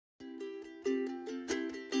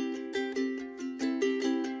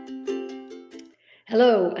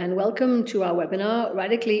Hello, and welcome to our webinar,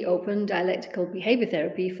 Radically Open Dialectical Behavior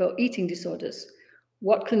Therapy for Eating Disorders,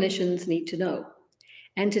 What Clinicians Need to Know.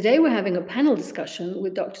 And today we're having a panel discussion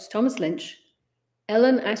with Drs. Thomas Lynch,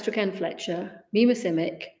 Ellen Astrachan-Fletcher, Mima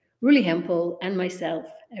Simic, Roelie Hempel, and myself,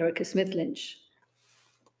 Erica Smith-Lynch.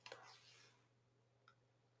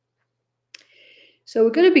 So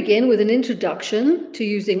we're going to begin with an introduction to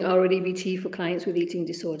using RO DBT for clients with eating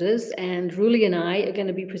disorders, and Roelie and I are going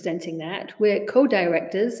to be presenting that. We're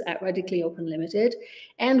co-directors at Radically Open Limited,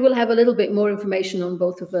 and we'll have a little bit more information on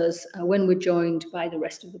both of us when we're joined by the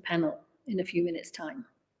rest of the panel in a few minutes' time.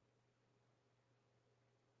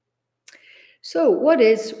 So what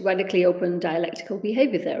is Radically Open Dialectical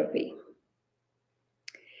Behavior Therapy?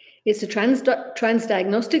 It's a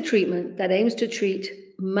transdiagnostic treatment that aims to treat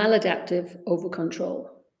maladaptive overcontrol.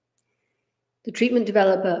 The treatment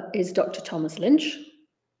developer is Dr. Thomas Lynch.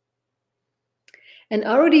 And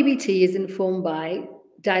RO DBT is informed by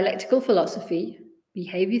dialectical philosophy,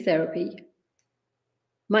 behavior therapy,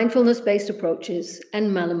 mindfulness-based approaches,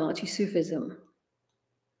 and Malamati Sufism.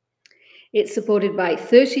 It's supported by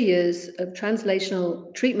 30 years of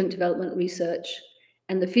translational treatment development research,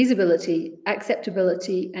 and the feasibility,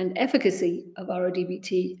 acceptability, and efficacy of RO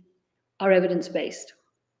DBT are evidence-based.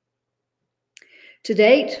 To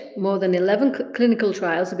date, more than 11 clinical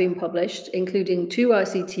trials have been published, including 2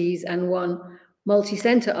 RCTs and 1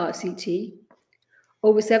 multi-center RCT.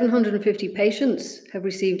 Over 750 patients have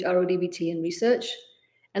received RO DBT in research,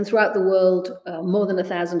 and throughout the world, more than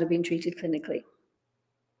 1,000 have been treated clinically.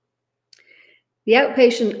 The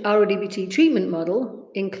outpatient RO DBT treatment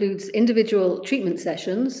model includes individual treatment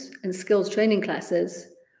sessions and skills training classes,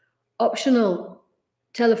 optional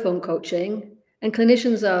telephone coaching, and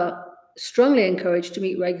clinicians are strongly encouraged to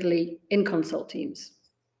meet regularly in consult teams.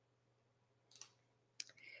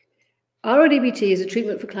 RO DBT is a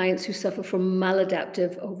treatment for clients who suffer from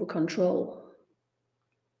maladaptive overcontrol.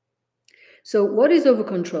 So what is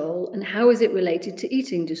overcontrol and how is it related to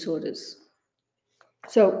eating disorders?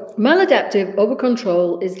 So maladaptive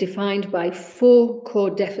overcontrol is defined by 4 core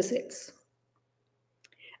deficits.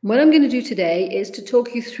 What I'm going to do today is to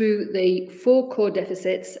talk you through the 4 core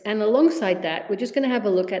deficits, and alongside that, we're just going to have a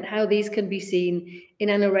look at how these can be seen in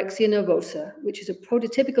anorexia nervosa, which is a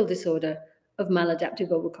prototypical disorder of maladaptive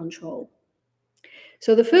overcontrol.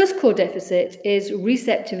 So the first core deficit is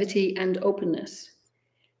receptivity and openness.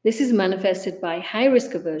 This is manifested by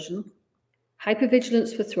high-risk aversion,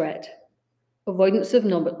 hypervigilance for threat, avoidance of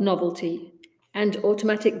novelty, and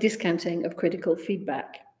automatic discounting of critical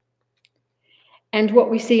feedback. And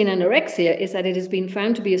what we see in anorexia is that it has been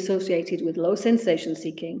found to be associated with low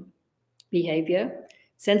sensation-seeking behavior,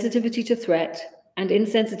 sensitivity to threat, and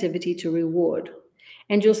insensitivity to reward.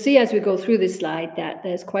 And you'll see as we go through this slide that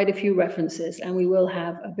there's quite a few references, and we will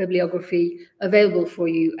have a bibliography available for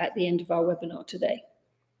you at the end of our webinar today.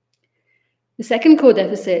 The second core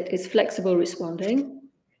deficit is flexible responding,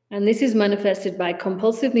 and this is manifested by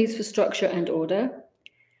compulsive needs for structure and order,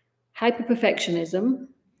 hyperperfectionism,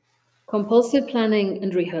 compulsive planning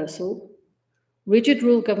and rehearsal, rigid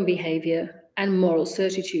rule-governed behavior, and moral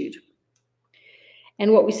certitude.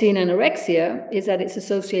 And what we see in anorexia is that it's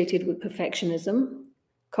associated with perfectionism,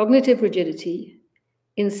 cognitive rigidity,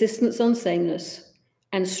 insistence on sameness,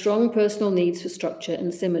 and strong personal needs for structure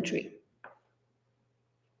and symmetry.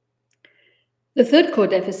 The third core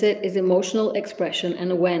deficit is emotional expression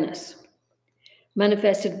and awareness,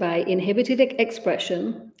 manifested by inhibited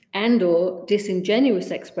expression and/or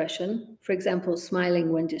disingenuous expression, for example,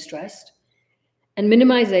 smiling when distressed, and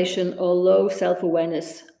minimization or low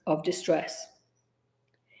self-awareness of distress.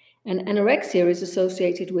 And anorexia is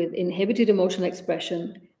associated with inhibited emotional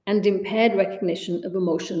expression and impaired recognition of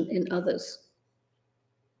emotion in others.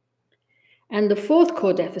 And the fourth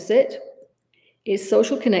core deficit is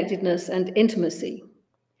social connectedness and intimacy.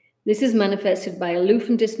 This is manifested by aloof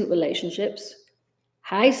and distant relationships,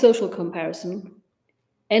 high social comparison,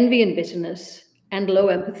 envy and bitterness, and low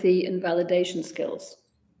empathy and validation skills.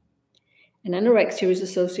 And anorexia is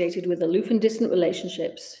associated with aloof and distant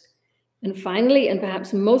relationships. And finally, and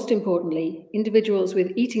perhaps most importantly, individuals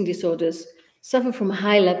with eating disorders suffer from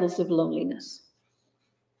high levels of loneliness.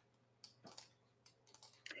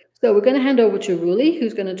 So we're going to hand over to Roelie,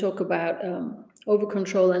 who's going to talk about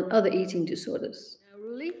overcontrol and other eating disorders.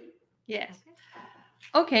 Roelie? Yes.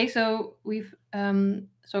 Okay, so we've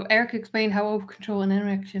so Eric explained how overcontrol and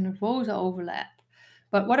anorexia nervosa overlap.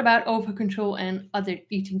 But what about overcontrol and other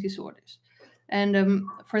eating disorders? And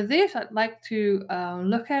for this, I'd like to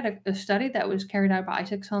look at a study that was carried out by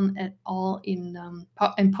Astrachan et al.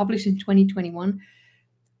 And published in 2021,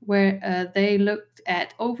 where they looked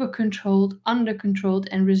at overcontrolled, undercontrolled,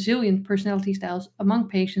 and resilient personality styles among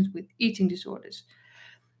patients with eating disorders.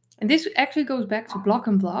 And this actually goes back to Block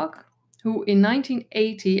and Block, who in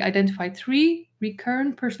 1980 identified 3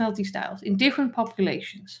 recurrent personality styles in different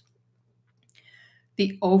populations.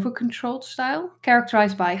 The overcontrolled style,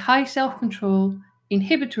 characterized by high self-control,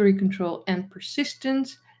 inhibitory control and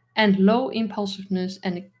persistence, and low impulsiveness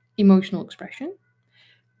and emotional expression.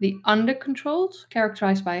 The undercontrolled,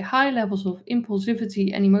 characterized by high levels of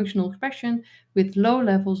impulsivity and emotional expression with low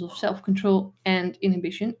levels of self-control and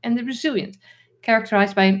inhibition. And the resilient,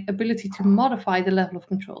 characterized by an ability to modify the level of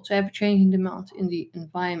control to ever-changing demands in the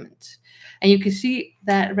environment. And you can see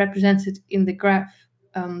that represented in the graph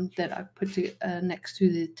that I put next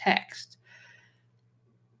to the text.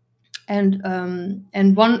 And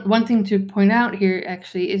one thing to point out here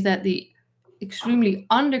actually is that the extremely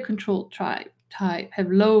under-controlled type have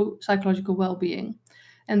low psychological well-being,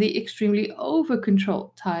 and the extremely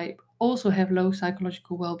over-controlled type also have low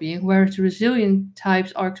psychological well-being, whereas the resilient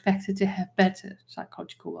types are expected to have better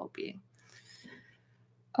psychological well-being.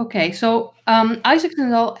 Okay, so Isaacson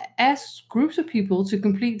et al. Asked groups of people to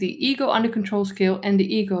complete the ego under control scale and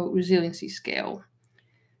the ego resiliency scale.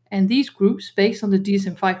 And these groups, based on the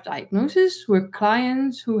DSM-5 diagnosis, were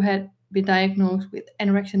clients who had been diagnosed with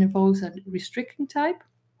anorexia nervosa restricting type,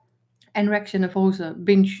 anorexia nervosa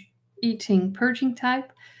binge eating purging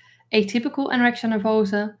type, atypical anorexia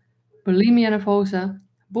nervosa, bulimia nervosa,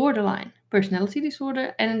 borderline personality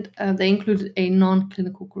disorder, and they included a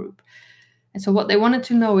non-clinical group. And so what they wanted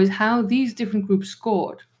to know is how these different groups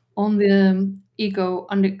scored on the ego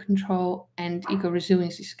under control and ego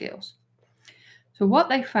resiliency scales. So what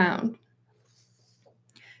they found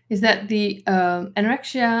is that the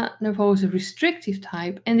anorexia nervosa restrictive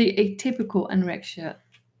type and the atypical anorexia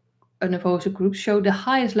nervosa group showed the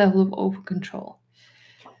highest level of over-control,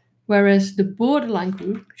 whereas the borderline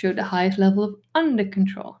group showed the highest level of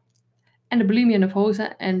under-control. And the bulimia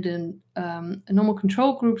nervosa and the normal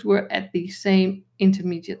control groups were at the same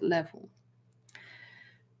intermediate level.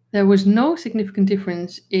 There was no significant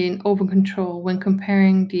difference in over-control when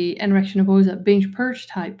comparing the anorexia nervosa binge purge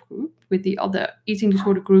type group with the other eating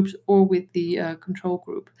disorder groups or with the control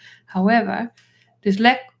group. However, this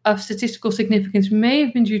lack of statistical significance may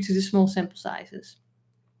have been due to the small sample sizes.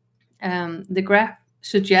 The graph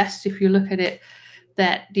suggests, if you look at it,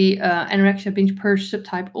 that the anorexia binge purge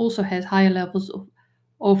subtype also has higher levels of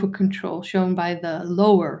over-control, shown by the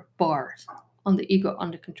lower bars on the ego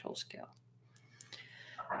under control scale.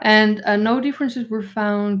 And no differences were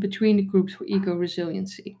found between the groups for ego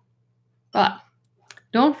resiliency. But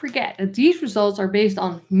don't forget that these results are based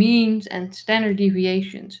on means and standard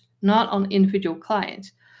deviations, not on individual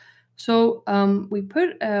clients. So we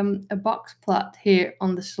put a box plot here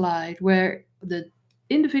on the slide where the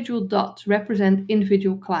individual dots represent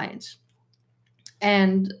individual clients.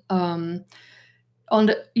 And on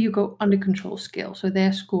the ego under control scale, so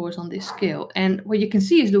their scores on this scale. And what you can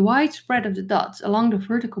see is the wide spread of the dots along the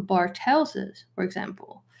vertical bar tells us, for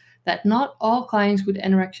example, that not all clients with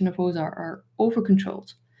anorexia nervosa are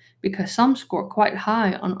over-controlled, because some score quite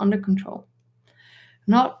high on under control.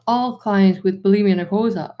 Not all clients with bulimia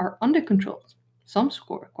nervosa are under-controlled. Some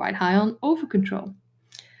score quite high on over-control.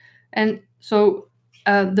 And so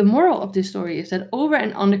the moral of this story is that over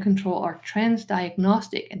and under control are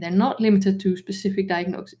trans-diagnostic, and they're not limited to specific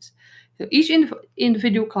diagnoses. So each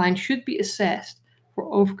individual client should be assessed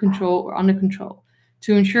for over control or under control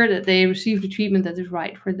to ensure that they receive the treatment that is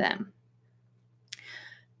right for them.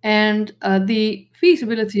 And the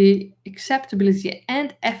feasibility, acceptability,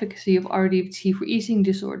 and efficacy of RO DBT for eating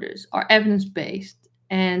disorders are evidence-based,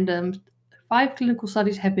 and 5 clinical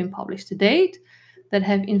studies have been published to date that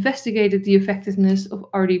have investigated the effectiveness of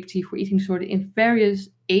RO DBT for eating disorder in various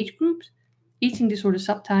age groups, eating disorder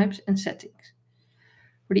subtypes, and settings.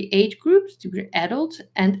 For the age groups, these were adults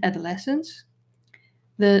and adolescents.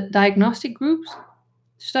 The diagnostic groups,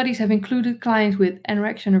 studies have included clients with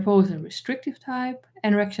anorexia nervosa restrictive type,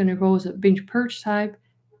 anorexia nervosa binge purge type,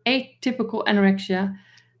 atypical anorexia,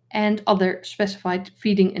 and other specified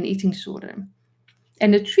feeding and eating disorder.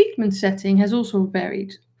 And the treatment setting has also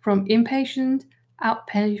varied from inpatient,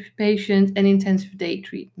 outpatient, and intensive day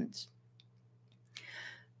treatments.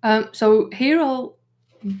 So here I'll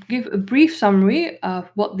give a brief summary of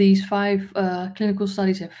what these 5 clinical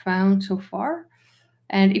studies have found so far.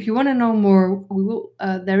 And if you want to know more,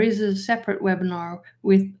 there is a separate webinar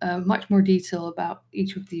with much more detail about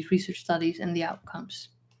each of these research studies and the outcomes.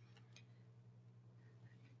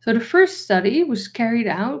 So the first study was carried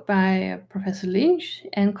out by Professor Lynch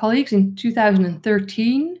and colleagues in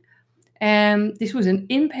 2013. This was an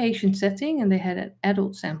inpatient setting, and they had an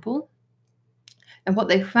adult sample. And what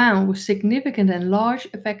they found was significant and large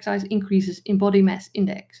effect size increases in body mass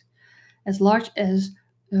index, as large as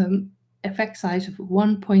effect size of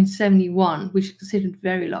 1.71, which is considered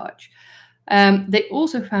very large. They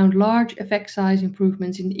also found large effect size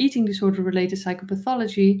improvements in eating disorder-related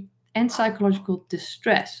psychopathology and psychological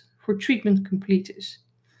distress for treatment completers.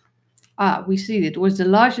 We see it was the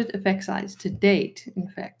largest effect size to date, in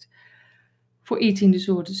fact, for eating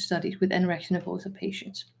disorder studies with anorexia nervosa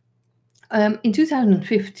patients. In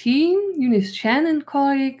 2015, Eunice Chen and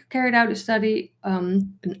colleague carried out a study,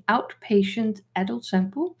 an outpatient adult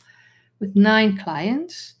sample with 9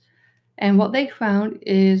 clients. And what they found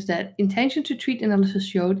is that intention to treat analysis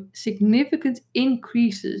showed significant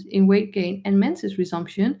increases in weight gain and menses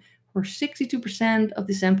resumption for 62% of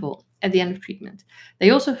the sample at the end of treatment.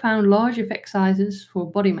 They also found large effect sizes for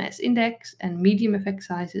body mass index and medium effect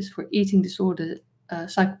sizes for eating disorder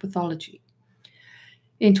psychopathology.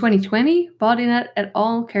 In 2020, Bodinet et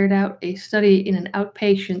al. Carried out a study in an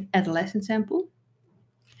outpatient adolescent sample,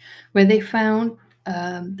 where they found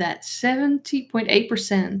that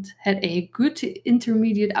 70.8% had a good to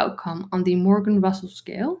intermediate outcome on the Morgan-Russell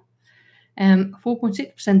scale, and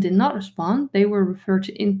 4.6% did not respond. They were referred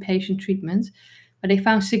to inpatient treatment, but they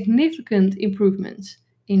found significant improvements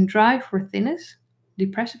in drive for thinness,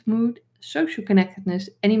 depressive mood, social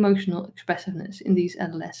connectedness, and emotional expressiveness in these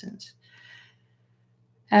adolescents.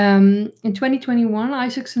 In 2021,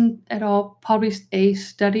 Isaacson et al. Published a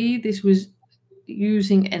study. This was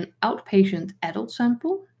using an outpatient adult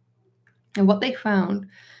sample. And what they found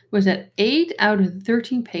was that 8 out of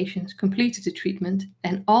 13 patients completed the treatment,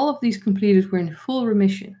 and all of these completed were in full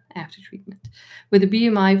remission after treatment, with a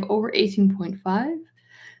BMI of over 18.5,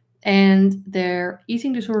 and their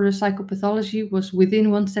eating disorder psychopathology was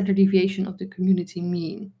within 1 standard deviation of the community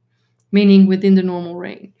mean, meaning within the normal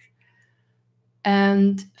range.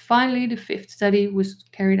 And finally, the 5th study was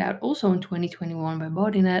carried out also in 2021 by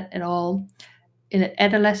Bodinet et al. In an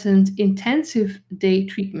adolescent intensive day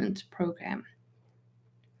treatment program.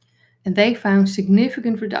 And they found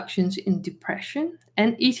significant reductions in depression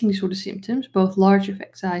and eating disorder symptoms, both large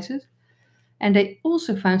effect sizes. And they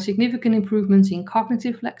also found significant improvements in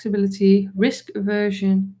cognitive flexibility, risk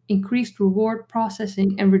aversion, increased reward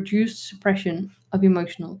processing, and reduced suppression of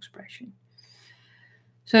emotional expression.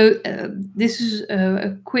 So this is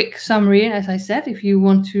a quick summary. And as I said, if you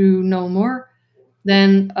want to know more,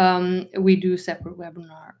 then we do a separate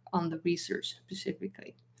webinar on the research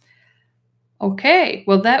specifically. Okay,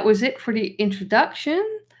 well, that was it for the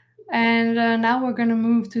introduction. And now we're going to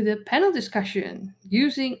move to the panel discussion,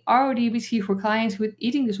 using RO DBT for clients with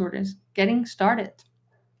eating disorders. Getting started.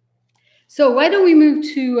 So why don't we move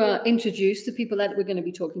to introduce the people that we're going to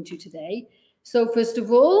be talking to today. So first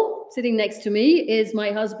of all, sitting next to me is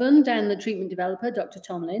my husband and the treatment developer, Dr.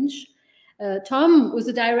 Tom Lynch. Tom was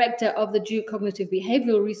the director of the Duke Cognitive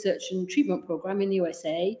Behavioral Research and Treatment Program in the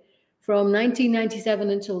USA from 1997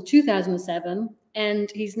 until 2007,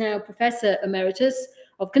 and he's now Professor Emeritus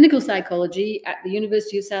of Clinical Psychology at the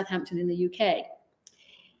University of Southampton in the UK.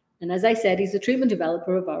 And as I said, he's the treatment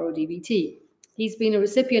developer of RO DBT. He's been a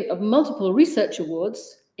recipient of multiple research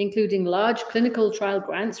awards, including large clinical trial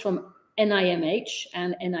grants from NIMH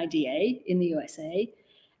and NIDA in the USA,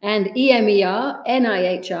 and EMER,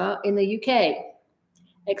 NIHR in the UK.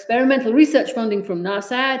 Experimental research funding from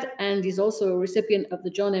NARSAD, and is also a recipient of the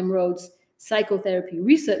John M. Rhodes Psychotherapy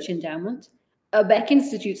Research Endowment, a Beck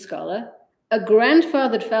Institute Scholar, a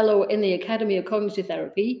grandfathered fellow in the Academy of Cognitive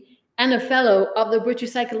Therapy, and a fellow of the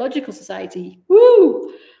British Psychological Society.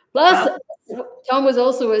 Woo! Plus, Tom was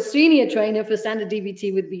also a senior trainer for standard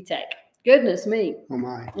DBT with BTEC. Goodness me. Oh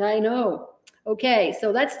my. I know. Okay,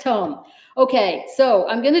 so that's Tom. Okay, so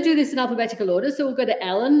I'm going to do this in alphabetical order. So we'll go to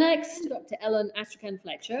Ellen next, Dr. Ellen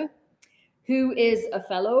Astrachan-Fletcher, who is a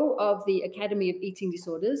fellow of the Academy of Eating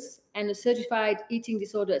Disorders and a certified eating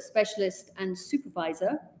disorder specialist and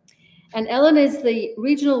supervisor. And Ellen is the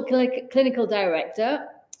Regional Clinical Director,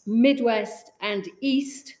 Midwest and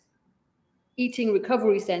East Eating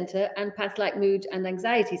Recovery Center and Path-Like Mood and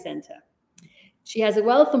Anxiety Center. She has a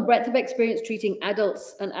wealth and breadth of experience treating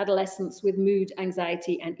adults and adolescents with mood,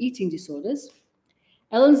 anxiety, and eating disorders.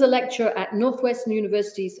 Ellen's a lecturer at Northwestern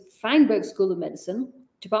University's Feinberg School of Medicine,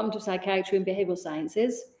 Department of Psychiatry and Behavioral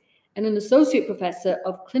Sciences, and an associate professor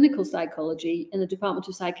of clinical psychology in the Department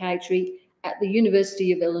of Psychiatry at the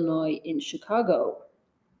University of Illinois in Chicago.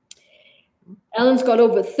 Ellen's got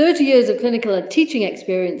over 30 years of clinical and teaching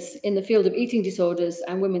experience in the field of eating disorders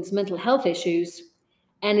and women's mental health issues,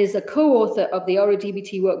 and is a co-author of the RO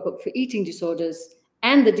DBT workbook for eating disorders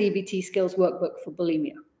and the DBT skills workbook for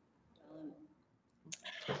bulimia.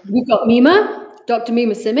 We've got Mima, Dr.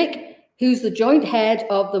 Mima Simic, who's the joint head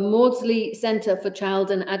of the Maudsley Center for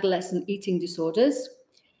Child and Adolescent Eating Disorders.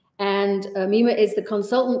 And Mima is the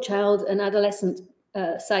consultant child and adolescent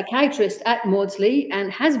psychiatrist at Maudsley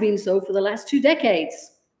and has been so for the last 2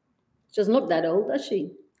 decades. She doesn't look that old, does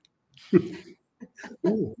she?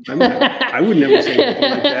 Ooh, I would never say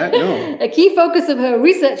anything like that, no. A key focus of her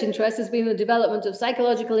research interest has been the development of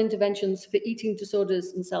psychological interventions for eating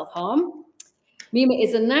disorders and self-harm. Mima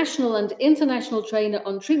is a national and international trainer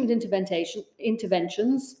on treatment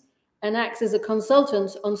interventions and acts as a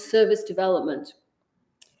consultant on service development.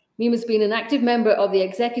 Mima's been an active member of the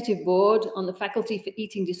executive board on the Faculty for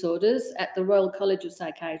Eating Disorders at the Royal College of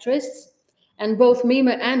Psychiatrists. And both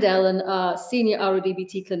Mima and Ellen are senior RO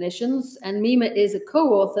DBT clinicians, and Mima is a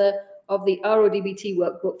co-author of the RO DBT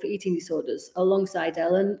workbook for eating disorders alongside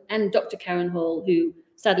Ellen and Dr. Karen Hall, who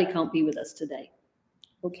sadly can't be with us today.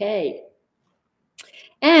 Okay.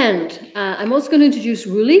 And I'm also going to introduce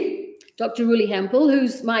Roelie, Dr. Roelie Hempel,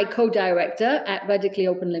 who's my co-director at Radically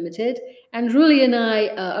Open Limited. And Roelie and I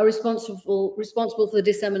are responsible for the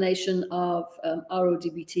dissemination of RO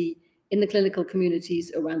DBT in the clinical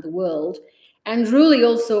communities around the world. And Roelie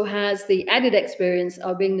also has the added experience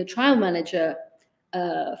of being the trial manager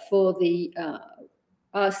for the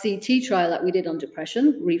RCT trial that we did on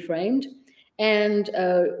depression, Reframed. And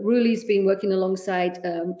Roelie's been working alongside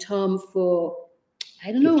Tom for,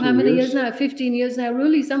 I don't know how many years now, 15 years now,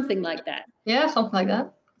 Roelie, something like that. Yeah, something like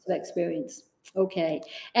that. Experience. Okay.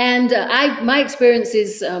 And my experience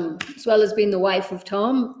is, as well as being the wife of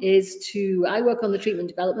Tom, I work on the treatment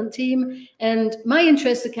development team, and my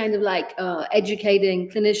interests are kind of like educating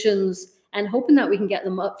clinicians and hoping that we can get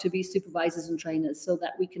them up to be supervisors and trainers so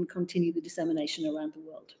that we can continue the dissemination around the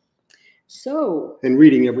world. So. And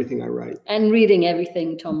reading everything I write. And reading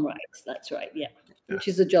everything Tom writes. That's right. Yeah. Which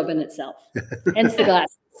is a job in itself. Hence the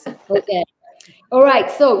glasses. Okay. All right.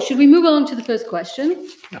 So should we move on to the first question?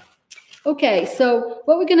 Yeah. Okay, so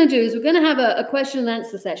what we're going to do is we're going to have a question and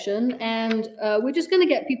answer session, and we're just going to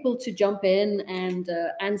get people to jump in and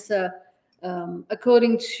answer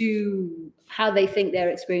according to how they think their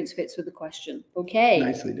experience fits with the question. Okay.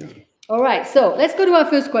 Nicely done. All right, so let's go to our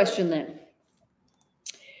first question then.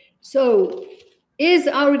 So, is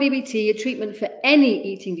RO DBT a treatment for any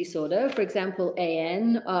eating disorder, for example,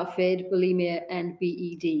 AN, ARFID, bulimia, and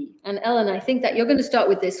BED? And Ellen, I think that you're going to start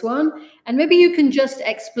with this one, and maybe you can just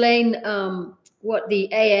explain what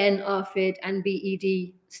the AN, ARFID, and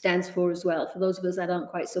BED stands for as well, for those of us that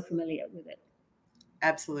aren't quite so familiar with it.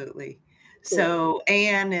 Absolutely. Cool. So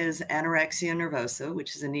AN is anorexia nervosa,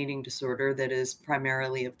 which is an eating disorder that is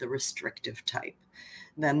primarily of the restrictive type.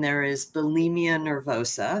 Then there is bulimia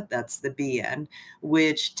nervosa, that's the BN,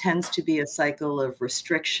 which tends to be a cycle of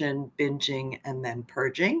restriction, binging, and then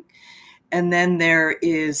purging. And then there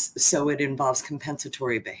is, so it involves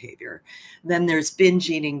compensatory behavior. Then there's binge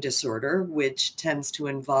eating disorder, which tends to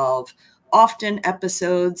involve often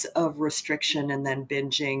episodes of restriction and then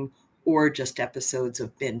binging, or just episodes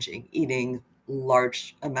of binging, eating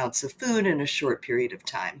large amounts of food in a short period of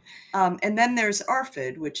time. And then there's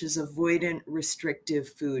ARFID, which is avoidant restrictive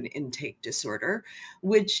food intake disorder,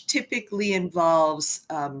 which typically involves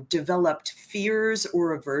developed fears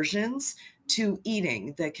or aversions to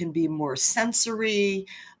eating that can be more sensory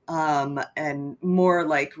and more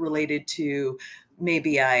like related to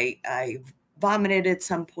maybe I vomited at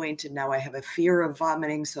some point and now I have a fear of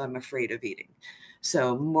vomiting, so I'm afraid of eating.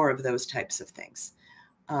 So more of those types of things.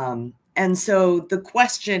 And so the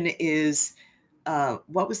question is,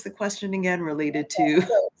 what was the question again related to?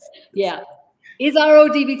 Yeah. Is RO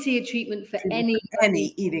DBT a treatment for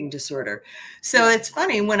any eating disorder? So it's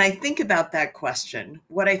funny, when I think about that question,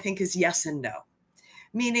 what I think is yes and no.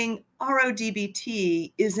 Meaning RO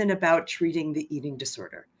DBT isn't about treating the eating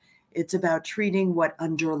disorder. It's about treating what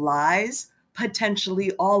underlies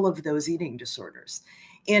potentially all of those eating disorders.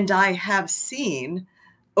 And I have seen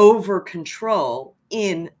over control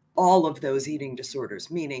in all of those eating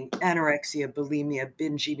disorders, meaning anorexia, bulimia,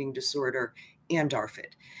 binge eating disorder, and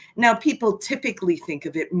ARFID. Now, people typically think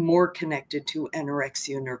of it more connected to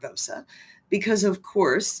anorexia nervosa because, of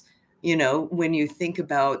course, you know, when you think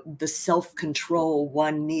about the self-control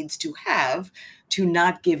one needs to have to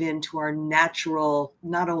not give in to our natural,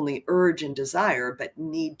 not only urge and desire, but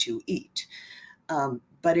need to eat.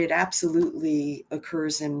 But it absolutely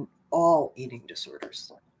occurs in all eating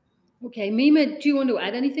disorders. Okay, Mima, do you want to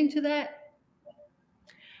add anything to that?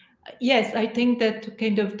 Yes, I think that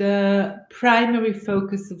kind of the primary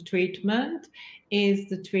focus of treatment is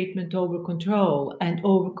the treatment over control, and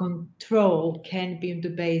over control can be on the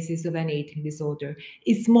basis of any eating disorder.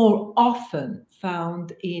 It's more often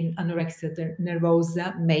found in anorexia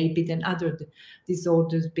nervosa, maybe than other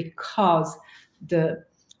disorders, because the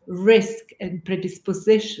risk and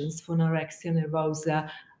predispositions for anorexia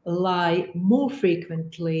nervosa lie more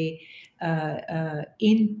frequently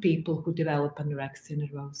in people who develop anorexia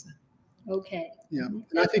nervosa. Okay. Yeah,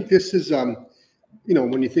 and I think this is, you know,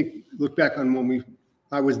 when you look back on when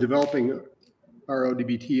I was developing RO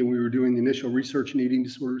DBT and we were doing the initial research in eating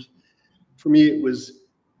disorders. For me, it was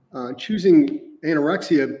choosing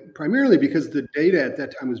anorexia primarily because the data at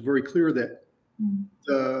that time was very clear that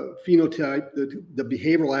the phenotype, the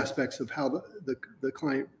behavioral aspects of how the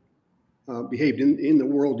client behaved in the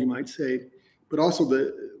world, you might say, but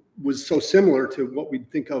also was so similar to what we'd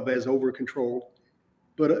think of as over-controlled.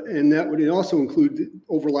 And that would also include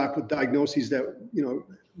overlap with diagnoses that, you know,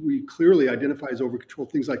 we clearly identify as over-control,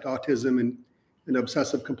 things like autism and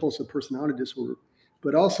obsessive compulsive personality disorder,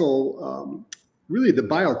 but also really the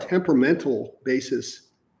biotemperamental basis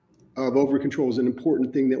of over-control is an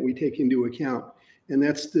important thing that we take into account. And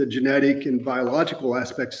that's the genetic and biological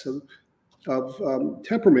aspects of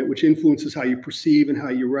temperament, which influences how you perceive and how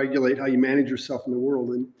you regulate, how you manage yourself in the world.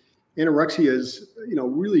 And anorexia is, you know,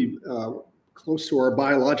 really close to our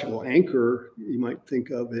biological anchor. You might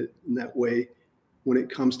think of it in that way when it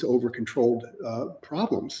comes to over-controlled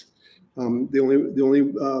problems. The only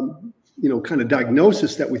you know, kind of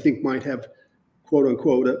diagnosis that we think might have, quote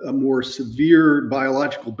unquote, a more severe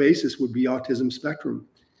biological basis would be autism spectrum.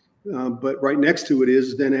 But right next to it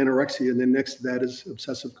is then anorexia, and then next to that is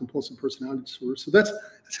obsessive compulsive personality disorder. So that's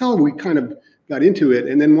how we kind of got into it.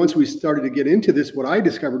 And then once we started to get into this, what I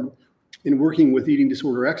discovered in working with eating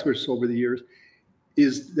disorder experts over the years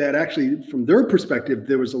is that actually from their perspective,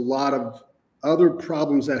 there was a lot of other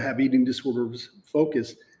problems that have eating disorders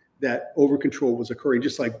focus that over-control was occurring,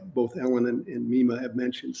 just like both Ellen and Mima have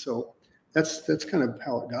mentioned. So that's kind of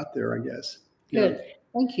how it got there, I guess. Good. Yeah.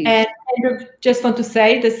 Thank you. And I just want to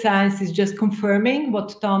say the science is just confirming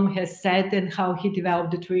what Tom has said and how he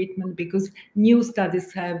developed the treatment, because new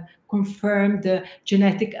studies have confirmed the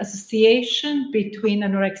genetic association between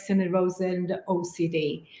anorexia nervosa and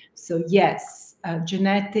OCD. So yes,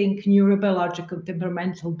 genetic, neurobiological,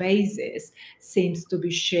 temperamental basis seems to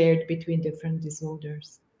be shared between different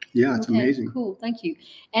disorders. Yeah, it's amazing. Cool, thank you.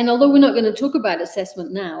 And although we're not going to talk about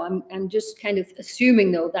assessment now, I'm just kind of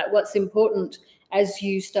assuming though that what's important as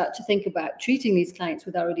you start to think about treating these clients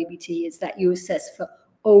with RO DBT is that you assess for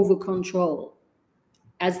over control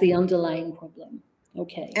as the underlying problem.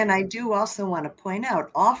 Okay. And I do also want to point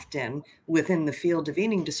out, often within the field of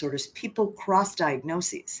eating disorders, people cross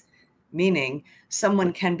diagnoses, meaning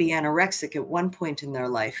someone can be anorexic at one point in their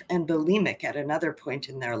life and bulimic at another point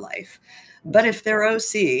in their life. But if they're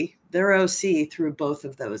OC through both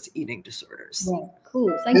of those eating disorders. Right.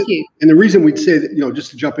 Cool. Thank you. And the reason we'd say that, you know,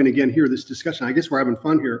 just to jump in again here, this discussion, I guess we're having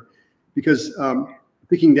fun here because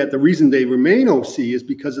thinking that the reason they remain OC is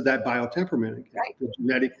because of that biotemperament, right, the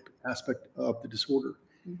genetic aspect of the disorder.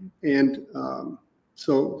 And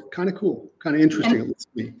so kind of cool, kind of interesting, at least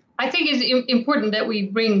to me. I think it's important that we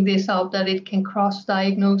bring this up, that it can cross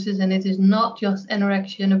diagnosis and it is not just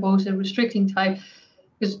anorexia nervosa restricting type,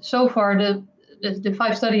 because so far the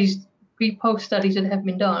 5 studies, pre-post studies that have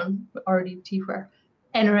been done, RO-DBT for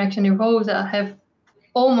anorexia nervosa, have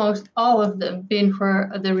almost all of them been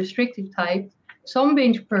for the restrictive type, some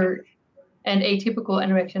binge purge and atypical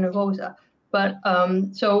anorexia nervosa. But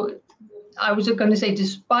so I was going to say,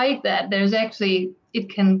 despite that, there's actually,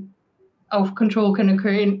 over-control can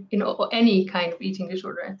occur in any kind of eating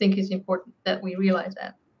disorder. I think it's important that we realize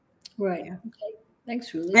that. Right. Okay.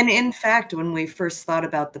 Thanks, Roelie. And in fact, when we first thought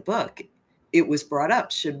about the book, it was brought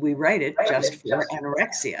up, should we write it just for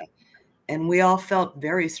anorexia? And we all felt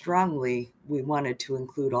very strongly we wanted to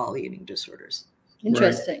include all eating disorders.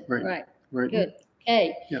 Interesting. Right. Good.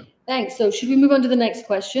 Okay. Yeah. Thanks. So should we move on to the next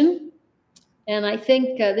question? And I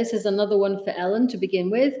think this is another one for Ellen to begin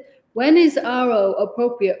with. When is RO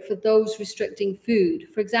appropriate for those restricting food?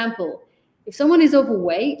 For example, if someone is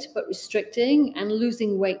overweight but restricting and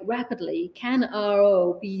losing weight rapidly, can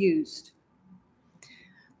RO be used?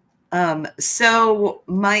 So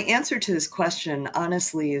my answer to this question,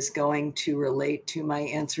 honestly, is going to relate to my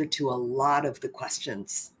answer to a lot of the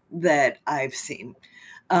questions that I've seen.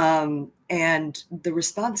 And the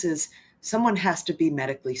response is someone has to be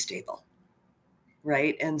medically stable,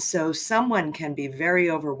 right? And so someone can be very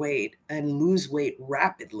overweight and lose weight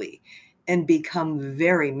rapidly and become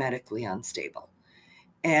very medically unstable.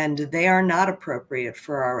 and they are not appropriate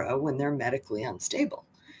for RO when they're medically unstable.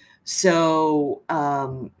 So,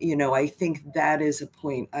 I think that is a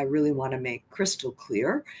point I really want to make crystal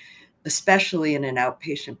clear, especially in an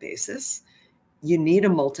outpatient basis. You need a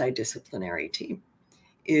multidisciplinary team.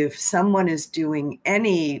 If someone is doing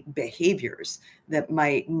any behaviors that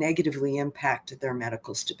might negatively impact their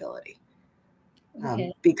medical stability,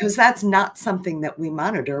 because that's not something that we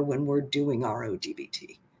monitor when we're doing RO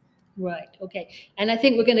DBT. Right. Okay. And I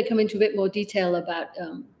think we're going to come into a bit more detail about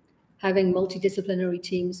having multidisciplinary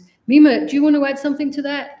teams. Mima, do you want to add something to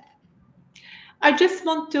that? I just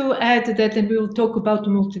want to add that, and we will talk about the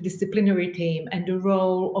multidisciplinary team and the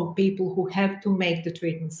role of people who have to make the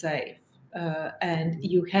treatment safe. And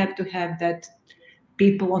you have to have that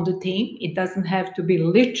people on the team. It doesn't have to be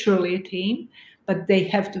literally a team, but they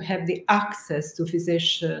have to have the access to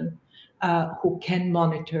physician who can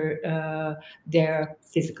monitor their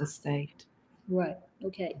physical state. Right.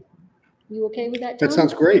 Okay. You okay with that, Tom? That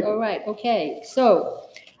sounds great. All right. Okay. So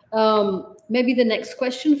maybe the next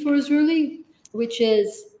question for us, Roelie, which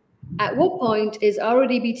is, at what point is RO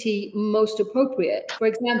DBT most appropriate? For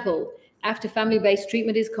example, after family-based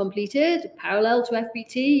treatment is completed, parallel to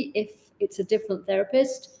FBT, if it's a different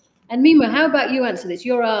therapist. And Mima, how about you answer this?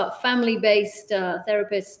 You're a family-based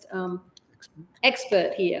therapist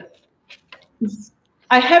expert here.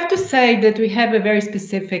 I have to say that we have a very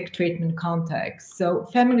specific treatment context. So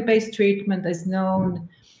family-based treatment, as known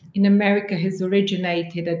in America, has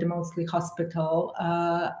originated at the Moseley Hospital.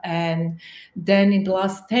 And then in the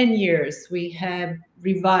last 10 years, we have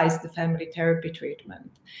revised the family therapy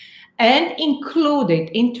treatment and included,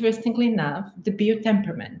 interestingly enough, the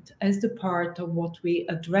biotemperament as the part of what we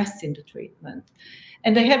address in the treatment.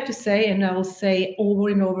 And I have to say, and I will say over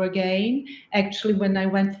and over again, actually, when I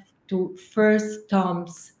went to first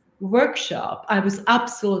Tom's workshop, I was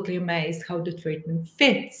absolutely amazed how the treatment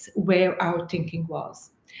fits where our thinking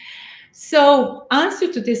was. So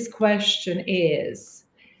answer to this question is,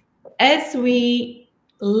 as we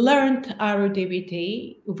learned RO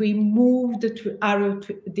DBT, we moved the RO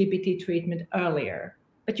DBT treatment earlier.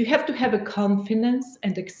 But you have to have a confidence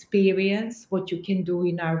and experience what you can do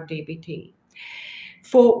in RO DBT.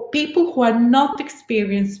 For people who are not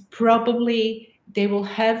experienced, probably they will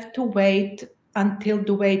have to wait until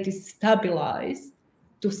the weight is stabilized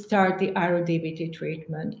to start the RO DBT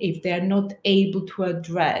treatment if they're not able to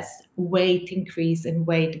address weight increase and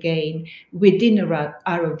weight gain within a RO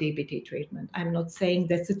DBT treatment. I'm not saying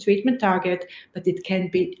that's a treatment target, but it can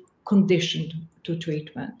be conditioned to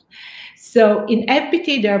treatment. So in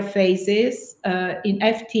FBT, there are phases. In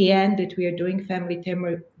FTN that we are doing, family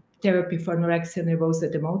therapy for anorexia nervosa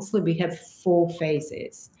at the Moseley, we have 4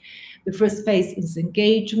 phases. The first phase is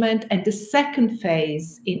engagement, and the second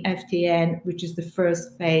phase in FTN, which is the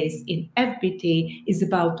first phase in FBT, is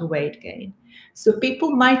about the weight gain. So people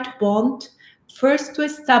might want first to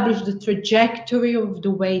establish the trajectory of the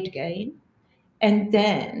weight gain, and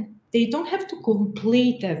then they don't have to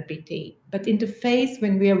complete FBT, but in the phase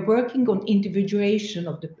when we are working on individuation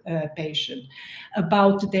of the patient,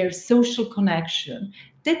 about their social connection,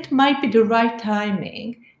 that might be the right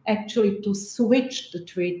timing actually to switch the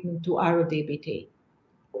treatment to RO DBT.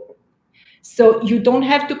 So you don't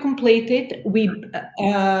have to complete it. We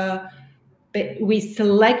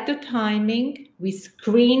select the timing. We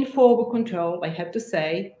screen for overcontrol. I have to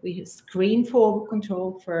say, we screen for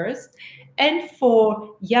overcontrol first. And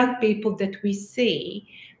for young people that we see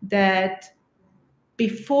that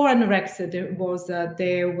before anorexia,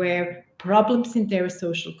 there were problems in their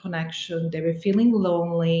social connection, they were feeling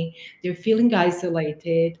lonely, they're feeling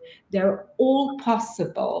isolated. They're all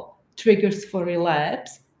possible triggers for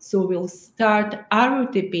relapse. So we'll start RO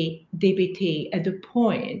DBT at the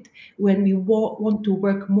point when we want to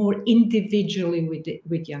work more individually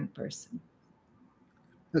with young person.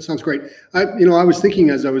 That sounds great. I was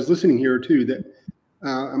thinking as I was listening here too, that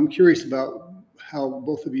I'm curious about how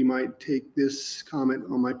both of you might take this comment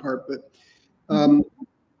on my part, but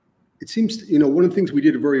it seems, one of the things we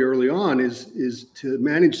did very early on is to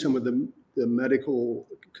manage some of the medical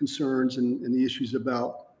concerns and the issues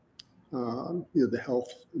about, the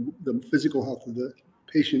health, the physical health of the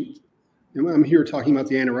patient. And I'm here talking about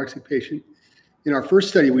the anorexic patient. In our first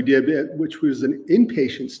study we did, which was an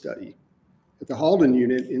inpatient study at the Halden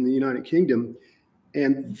unit in the United Kingdom,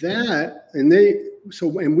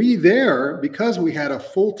 we there, because we had a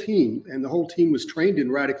full team and the whole team was trained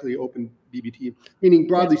in radically open DBT, meaning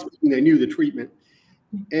broadly speaking, they knew the treatment.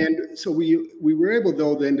 And so we were able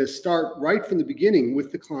though then to start right from the beginning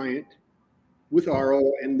with the client, with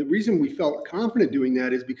RO. And the reason we felt confident doing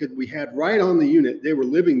that is because we had right on the unit, they were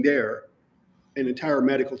living there. an entire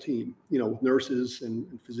medical team, with nurses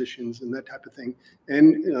and physicians and that type of thing,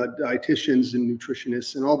 and dietitians and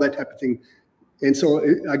nutritionists and all that type of thing. And so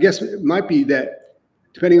I guess it might be that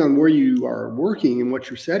depending on where you are working and what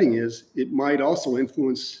your setting is, it might also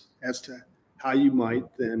influence as to how you might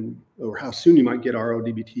then, or how soon you might get RO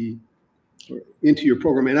DBT into your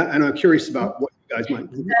program. And I'm curious about what you guys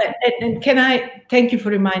might do. And can I thank you for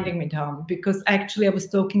reminding me, Tom, because actually I was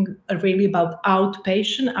talking really about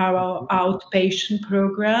outpatient, our outpatient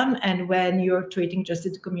program, and when you're treating just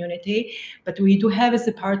in the community. But we do have as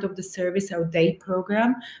a part of the service our day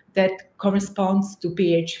program that corresponds to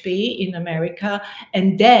PHP in America.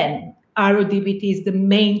 And then RO DBT is the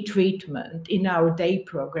main treatment in our day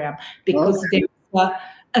program because there's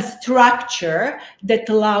a structure that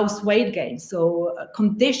allows weight gain. So a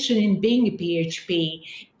condition in being a PHP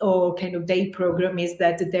or kind of day program is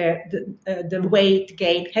that the weight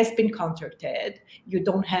gain has been contracted. You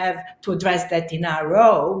don't have to address that in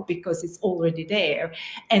RO because it's already there.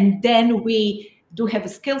 And then we do have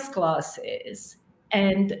skills classes,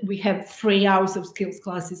 and we have 3 hours of skills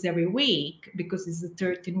classes every week because it's a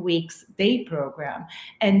 13 weeks day program.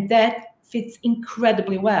 And that fits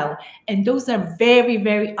incredibly well. And those are very,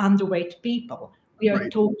 very underweight people. We are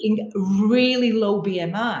talking really low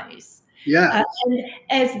BMIs. Yeah. And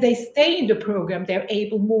as they stay in the program, they're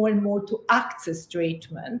able more and more to access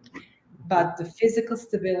treatment, but the physical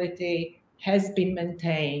stability has been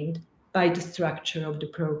maintained by the structure of the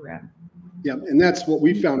program. Yeah, and that's what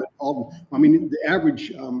we found. I mean, the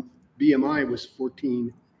average BMI was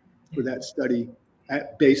 14 for that study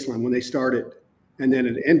at baseline when they started, and then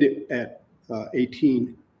it ended at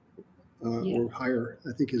 18 or higher,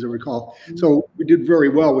 I think, as I recall. So we did very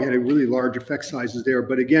well. We had a really large effect sizes there.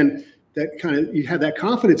 But again, that kind of, you have that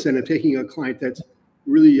confidence in it, taking a client that's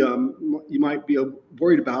really you might be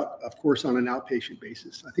worried about, of course, on an outpatient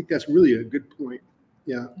basis. I think that's really a good point.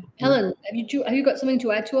 Yeah. Helen, have you got something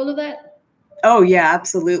to add to all of that? Oh, yeah,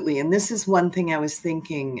 absolutely. And this is one thing I was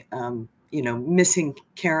thinking, missing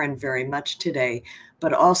Karen very much today,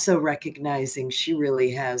 but also recognizing she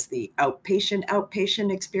really has the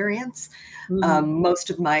outpatient experience.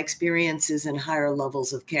 Most of my experience is in higher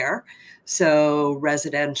levels of care. So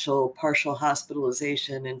residential, partial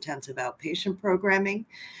hospitalization, intensive outpatient programming.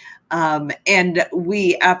 And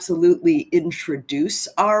we absolutely introduce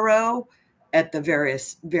RO at the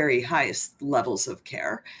very highest levels of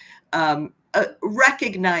care.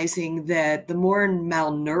 Recognizing that the more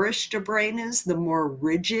malnourished a brain is, the more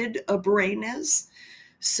rigid a brain is.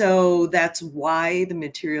 So that's why the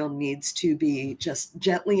material needs to be just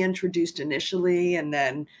gently introduced initially, and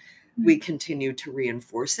then we continue to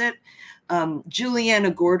reinforce it.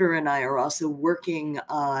 Juliana Gorder and I are also working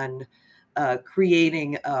on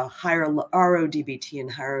creating a higher RO DBT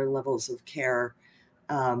and higher levels of care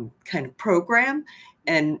kind of program,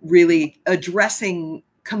 and really addressing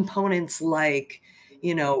components like,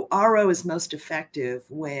 RO is most effective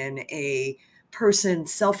when a person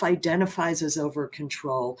self-identifies as over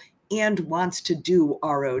control and wants to do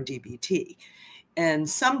RO DBT. And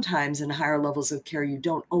sometimes in higher levels of care, you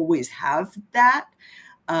don't always have that.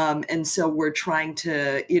 And so we're trying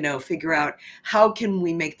to, figure out how can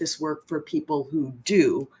we make this work for people who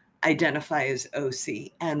do identify as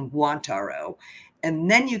OC and want RO, and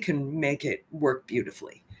then you can make it work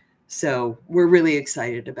beautifully. So we're really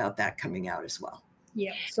excited about that coming out as well.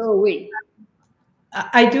 Yeah, so are we.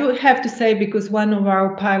 I do have to say, because one of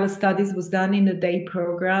our pilot studies was done in the day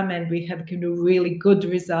program, and we have really good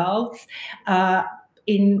results.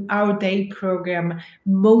 In our day program,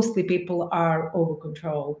 mostly people are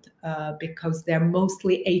over-controlled because they're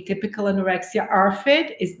mostly atypical anorexia.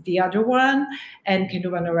 ARFID is the other one, and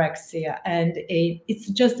anorexia. And it's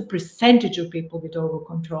just the percentage of people with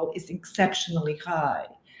over-control is exceptionally high.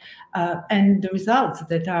 And the results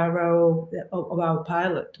that of our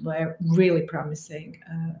pilot were really promising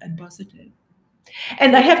and positive.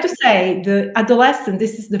 And I have to say, the adolescent,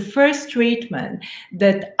 this is the first treatment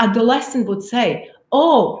that adolescent would say,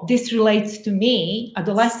 oh, this relates to me,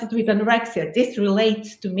 adolescent with anorexia, this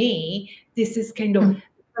relates to me. This is the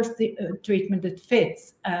first treatment that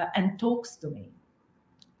fits and talks to me.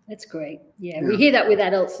 That's great. Yeah, we hear that with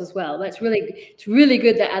adults as well. It's really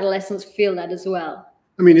good that adolescents feel that as well.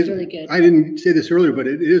 I mean, it's really good. I didn't say this earlier, but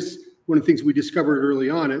it is one of the things we discovered early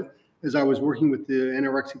on as I was working with the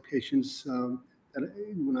anorexic patients.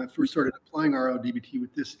 When I first started applying RO DBT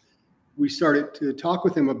with this, we started to talk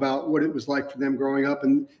with them about what it was like for them growing up.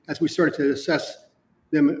 And as we started to assess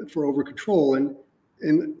them for over control, and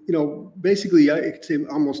basically I could say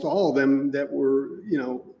almost all of them that were,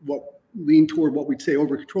 what leaned toward what we'd say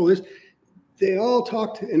over control is, they all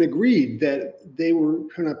talked and agreed that they were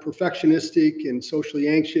kind of perfectionistic and socially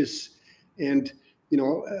anxious, and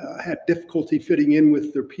had difficulty fitting in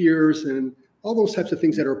with their peers and all those types of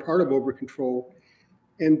things that are part of over-control.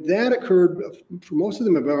 And that occurred for most of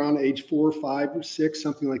them around age 4, 5, or 6,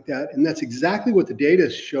 something like that. And that's exactly what the data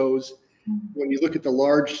shows when you look at the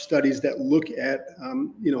large studies that look at,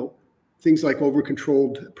 things like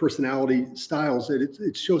over-controlled personality styles.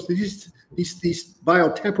 It shows that these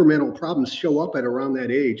biotemperamental problems show up at around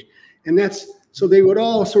that age. And so they would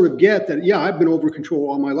all sort of get that, yeah, I've been over-control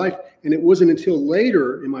all my life. And it wasn't until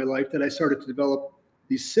later in my life that I started to develop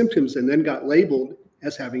these symptoms and then got labeled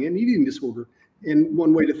as having an eating disorder. And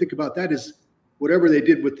one way to think about that is whatever they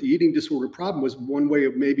did with the eating disorder problem was one way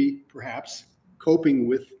of maybe perhaps coping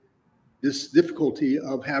with this difficulty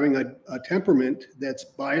of having a temperament that's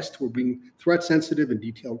biased toward being threat sensitive and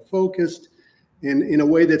detailed focused, and in a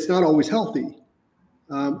way that's not always healthy,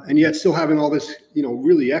 and yet still having all this,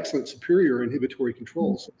 really excellent superior inhibitory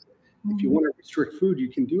controls. If you want to restrict food, you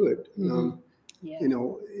can do it,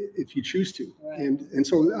 if you choose to. Right. And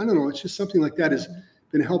so I don't know, it's just something like that has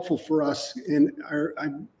been helpful for us. And I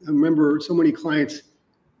remember so many clients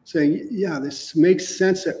saying, yeah, this makes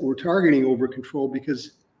sense that we're targeting over control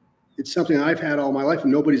because it's something I've had all my life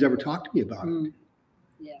and nobody's ever talked to me about it.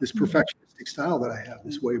 Yeah. This perfectionistic style that I have,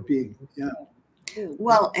 this way of being. Yeah.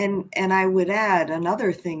 Well, and I would add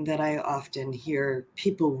another thing that I often hear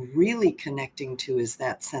people really connecting to is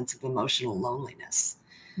that sense of emotional loneliness.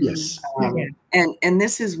 Yes. And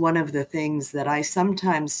this is one of the things that I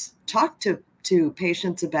sometimes talk to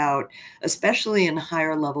patients about, especially in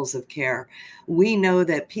higher levels of care. We know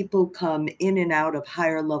that people come in and out of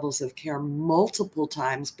higher levels of care multiple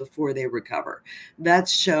times before they recover.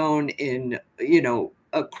 That's shown in,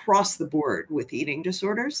 across the board with eating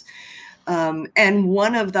disorders. And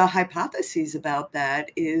one of the hypotheses about that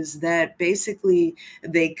is that basically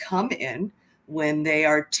they come in when they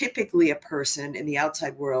are typically a person in the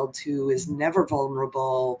outside world who is never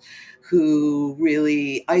vulnerable, who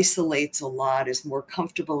really isolates a lot, is more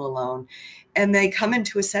comfortable alone. And they come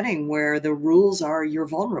into a setting where the rules are you're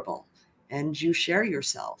vulnerable and you share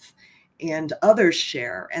yourself and others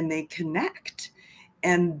share and they connect.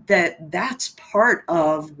 And that's part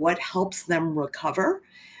of what helps them recover.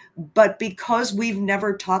 But because we've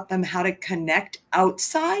never taught them how to connect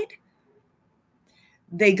outside,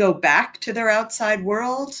 they go back to their outside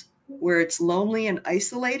world where it's lonely and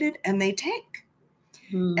isolated and they tank.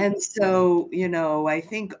 And so, I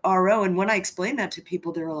think RO, and when I explain that to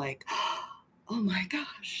people, they're like, oh my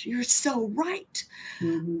gosh, you're so right.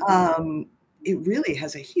 It really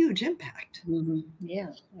has a huge impact. Yeah.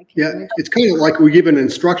 Yeah. It's kind of like we give an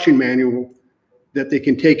instruction manual that they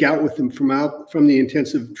can take out with them from the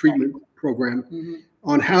intensive treatment program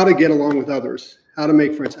on how to get along with others, how to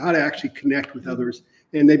make friends, how to actually connect with others.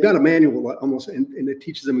 And they've got a manual almost, and it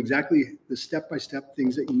teaches them exactly the step-by-step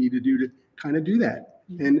things that you need to do to kind of do that.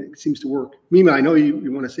 And it seems to work. Mima, I know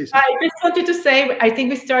you want to say something. I just wanted to say, I think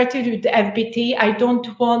we started with the FBT. I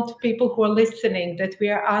don't want people who are listening that we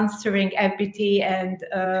are answering FBT and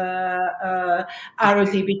RO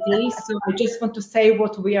DBT. So I just want to say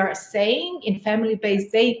what we are saying in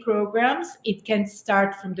family-based day programs. It can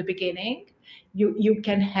start from the beginning. You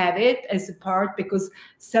can have it as a part because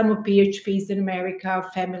some of PHPs in America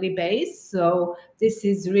are family-based. So this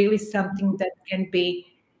is really something that can be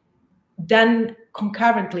done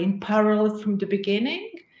concurrently in parallel from the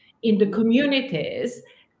beginning. In the communities,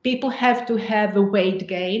 people have to have a weight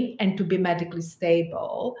gain and to be medically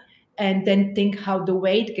stable, and then think how the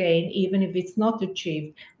weight gain, even if it's not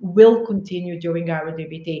achieved, will continue during RO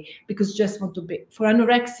DBT. Because for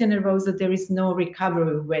anorexia nervosa, there is no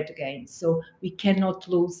recovery with weight gain. So we cannot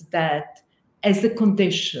lose that as a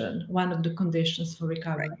condition, one of the conditions for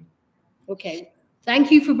recovery. Right. Okay.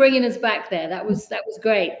 Thank you for bringing us back there. That was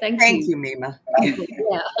great. Thank you, Mima.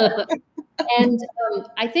 Yeah. And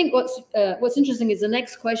I think what's interesting is the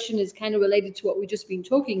next question is kind of related to what we've just been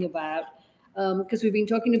talking about, because we've been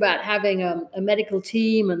talking about having a medical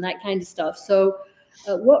team and that kind of stuff. So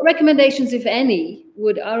what recommendations, if any,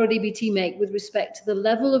 would RO DBT make with respect to the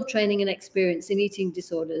level of training and experience in eating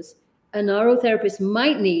disorders an RO therapist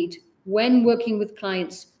might need when working with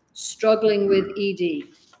clients struggling with ED?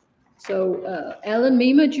 So Ellen,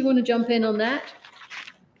 Mima, do you want to jump in on that?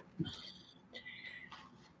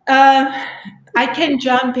 I can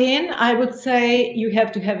jump in. I would say you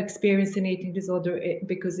have to have experience in eating disorder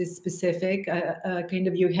because it's specific. Kind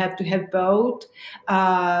of, you have to have both.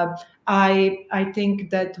 I think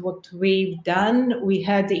that what we've done, we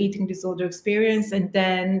had the eating disorder experience, and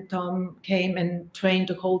then Tom came and trained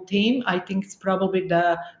the whole team. I think it's probably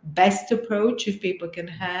the best approach if people can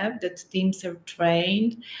have, that teams are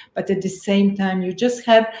trained, but at the same time, you just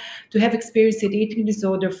have to have experience in eating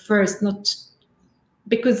disorder first, not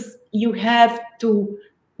because you have to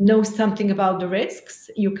know something about the risks.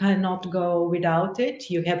 You cannot go without it.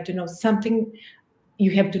 You have to know something.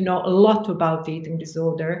 You have to know a lot about the eating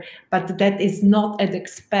disorder, but that is not at the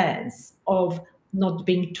expense of not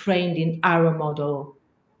being trained in our model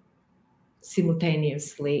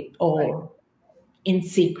simultaneously or in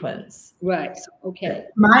sequence. Right. Okay.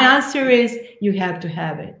 My answer is you have to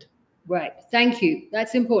have it. Right. Thank you.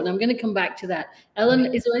 That's important. I'm going to come back to that.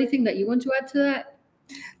 Ellen, is there anything that you want to add to that?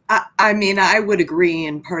 I mean, I would agree.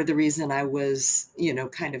 And part of the reason I was,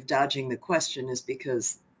 kind of dodging the question is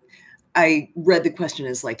because I read the question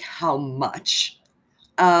as like, how much?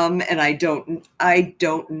 And I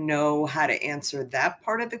don't know how to answer that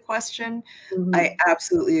part of the question. Mm-hmm. I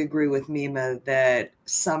absolutely agree with Mima that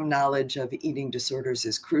some knowledge of eating disorders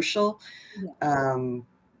is crucial,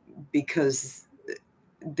 because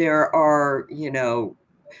there are,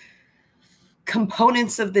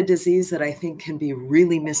 components of the disease that I think can be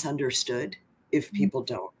really misunderstood if people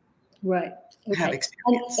don't have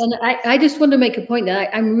experience. And I just want to make a point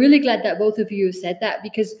that I'm really glad that both of you have said that,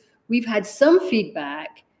 because we've had some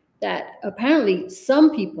feedback that apparently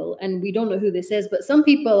some people, and we don't know who this is, but some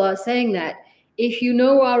people are saying that if you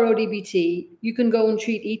know RO DBT, you can go and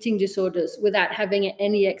treat eating disorders without having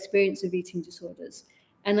any experience of eating disorders.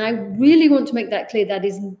 And I really want to make that clear. That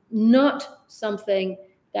is not something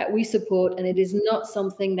that we support, and it is not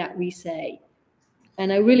something that we say.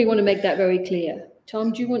 And I really want to make that very clear.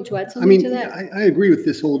 Tom, do you want to add something to that? I agree with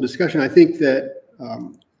this whole discussion. I think that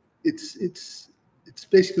it's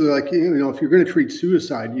basically like, if you're going to treat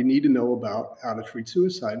suicide, you need to know about how to treat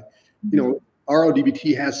suicide. Mm-hmm. RO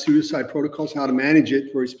DBT has suicide protocols, how to manage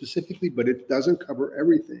it very specifically, but it doesn't cover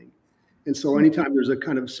everything. And so anytime there's a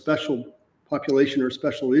kind of special population or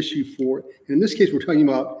special issue for, and in this case, we're talking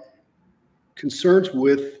about concerns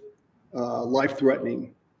with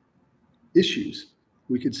life-threatening issues,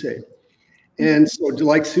 we could say. And so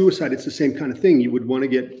like suicide, it's the same kind of thing. You would want to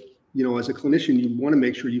get, as a clinician, you want to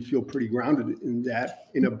make sure you feel pretty grounded in that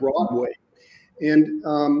in a broad way. And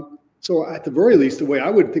so at the very least, the way I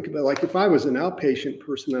would think about it, like if I was an outpatient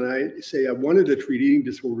person and I say I wanted to treat eating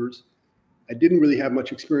disorders, I didn't really have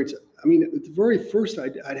much experience. I mean, at the very first,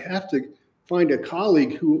 I'd have to find a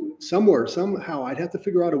colleague who somehow I'd have to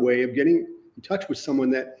figure out a way of getting in touch with someone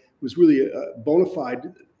that was really a bona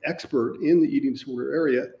fide expert in the eating disorder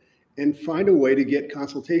area, and find a way to get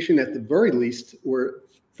consultation at the very least, or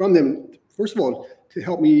from them, first of all, to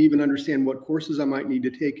help me even understand what courses I might need to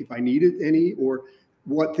take if I needed any, or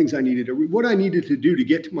what things I needed to do to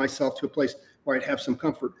get to myself to a place where I'd have some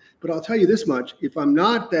comfort. But I'll tell you this much, if I'm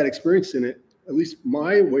not that experienced in it, at least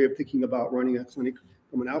my way of thinking about running a clinic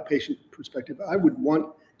from an outpatient perspective, I would want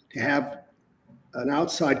to have an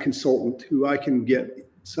outside consultant who I can get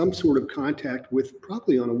some sort of contact with,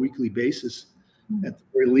 probably on a weekly basis, at the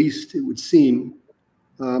very least, it would seem,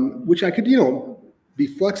 which I could, be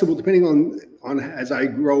flexible depending on as I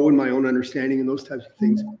grow in my own understanding and those types of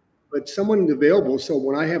things. But someone available, so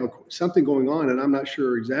when I have something going on and I'm not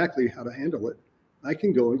sure exactly how to handle it, I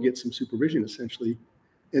can go and get some supervision, essentially,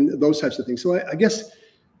 and those types of things. So I guess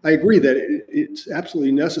I agree that it's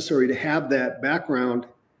absolutely necessary to have that background.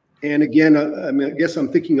 And again, I guess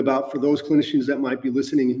I'm thinking about for those clinicians that might be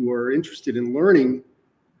listening who are interested in learning,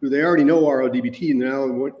 who they already know RO DBT and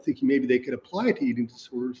now thinking maybe they could apply it to eating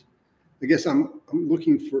disorders. I guess I'm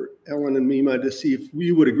looking for Ellen and Mima to see if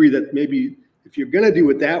we would agree that maybe if you're going to do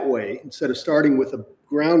it that way, instead of starting with a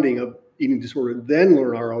grounding of eating disorder, then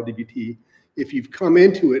learn RO DBT, if you've come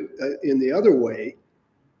into it in the other way,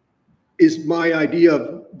 is my idea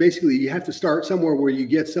of basically you have to start somewhere where you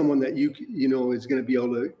get someone that you is going to be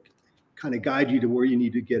able to kind of guide you to where you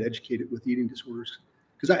need to get educated with eating disorders.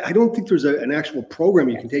 Because I don't think there's an actual program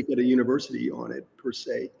you can take at a university on it per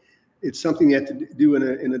se. It's something you have to do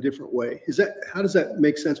in a different way. How does that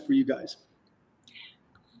make sense for you guys?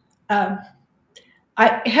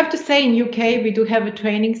 I have to say, in UK, we do have a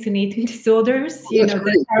trainings in eating disorders. There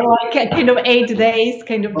are like kind of 8 days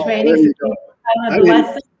kind of trainings.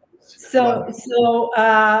 So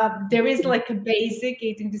there is like a basic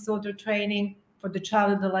eating disorder training for the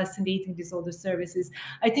child adolescent eating disorder services.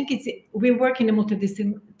 I think we work in a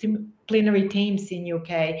multidisciplinary teams in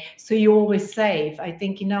UK, so you're always safe. I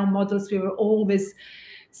think in our models we were always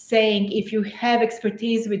saying if you have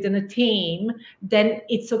expertise within a team, then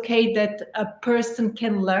it's okay that a person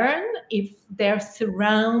can learn if they're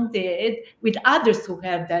surrounded with others who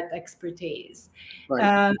have that expertise.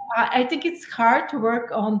 Right. I think it's hard to work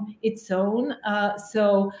on its own.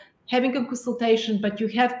 So having a consultation, but you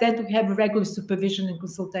have then to have regular supervision and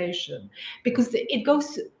consultation, because it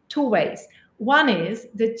goes two ways. One is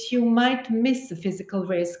that you might miss a physical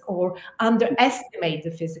risk or underestimate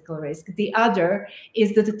the physical risk. The other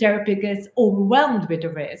is that the therapist gets overwhelmed with the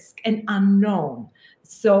risk and unknown.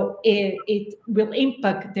 So it will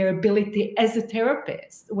impact their ability as a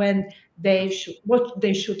therapist when what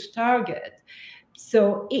they should target.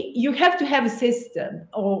 So you have to have a system,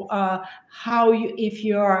 or if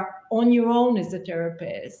you're on your own as a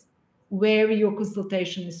therapist, where your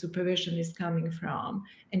consultation and supervision is coming from.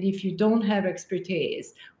 And if you don't have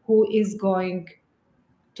expertise, who is going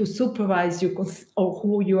to supervise you or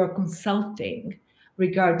who you are consulting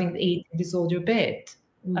regarding the eating disorder bit.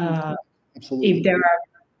 Absolutely. If there are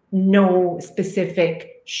no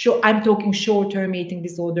specific, I'm talking short-term eating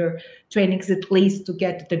disorder trainings, at least to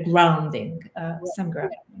get the grounding, some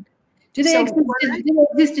grounding. Do they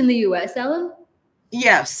exist in the US, Ellen?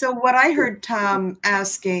 Yeah. So what I heard Tom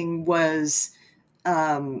asking was,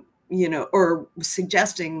 or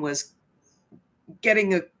suggesting was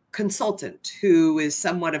getting a consultant who is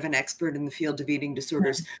somewhat of an expert in the field of eating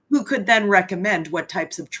disorders, who could then recommend what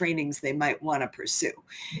types of trainings they might want to pursue.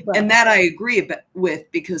 Right. And that I agree with,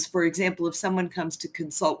 because, for example, if someone comes to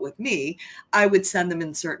consult with me, I would send them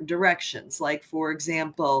in certain directions. Like, for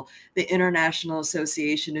example, the International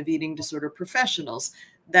Association of Eating Disorder Professionals.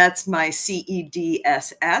 That's my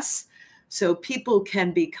CEDSS. So people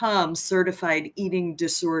can become certified eating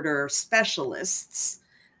disorder specialists.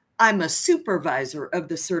 I'm a supervisor of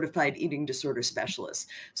the certified eating disorder specialist.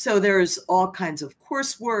 So there's all kinds of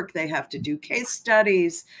coursework. They have to do case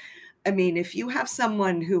studies. I mean, if you have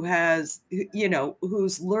someone who has,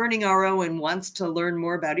 who's learning RO and wants to learn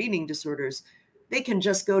more about eating disorders, they can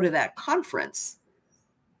just go to that conference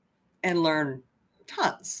and learn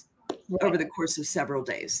tons. Right. Over the course of several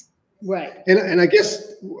days. Right. And I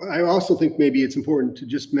guess I also think maybe it's important to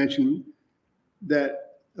just mention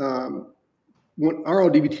that when RO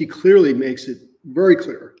DBT clearly makes it very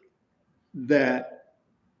clear that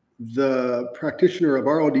the practitioner of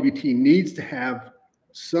RO DBT needs to have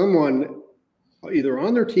someone either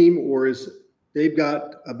on their team or they've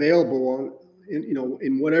got available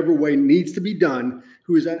in whatever way needs to be done,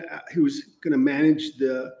 who's going to manage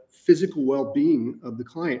the physical well-being of the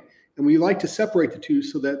client. And we like to separate the two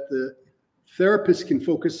so that the therapist can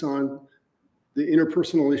focus on the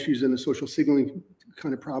interpersonal issues and the social signaling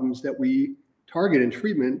kind of problems that we target in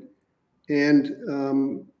treatment, and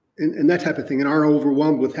that type of thing, and are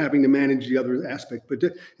overwhelmed with having to manage the other aspect. But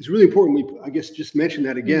it's really important I guess just mention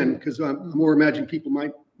that again, because I'm more imagining people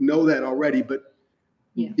might know that already, but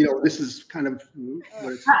this is kind of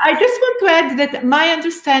what it's. I just want to add that my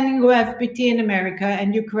understanding of FBT in America,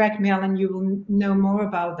 and you correct me, Alan, you will know more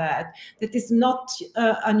about that is not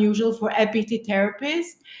unusual for FBT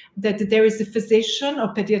therapists, that there is a physician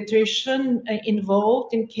or pediatrician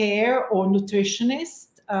involved in care, or nutritionist.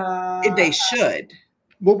 They should.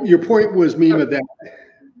 Well, your point was, Mima, that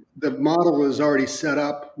the model is already set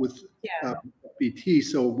up with FBT,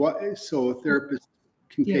 so a therapist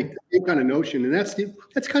can take the same kind of notion, and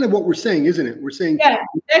that's kind of what we're saying, isn't it? We're saying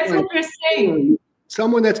that's what we're saying.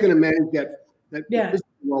 Someone that's going to manage that physical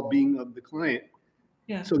well-being of the client,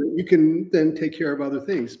 so that you can then take care of other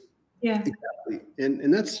things. Yeah, exactly,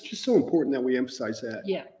 and that's just so important that we emphasize that.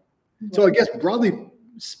 Yeah. So I guess broadly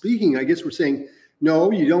speaking, I guess we're saying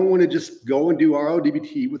no, you don't want to just go and do RO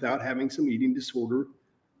DBT without having some eating disorder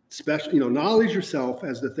knowledge yourself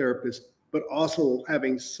as the therapist, but also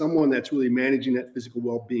having someone that's really managing that physical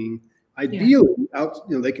well-being. Ideally,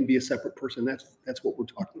 they can be a separate person. That's what we're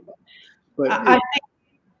talking about. But I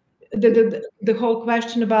think the whole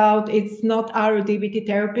question about it's not RO DBT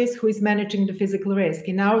therapist who is managing the physical risk.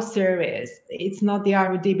 In our service, it's not the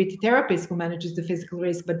RO DBT therapist who manages the physical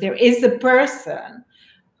risk, but there is a person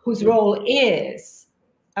whose role is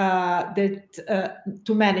to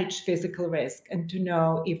manage physical risk and to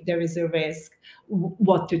know if there is a risk,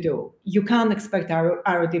 what to do. You can't expect our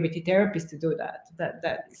DBT therapist to do that.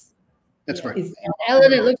 That's right.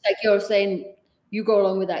 Ellen, it looks like you're saying you go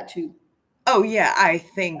along with that too. Oh yeah, I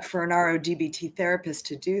think for an RO DBT therapist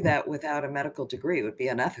to do that without a medical degree would be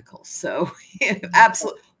unethical. So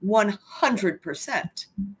absolutely, 100%.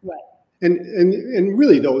 Right. And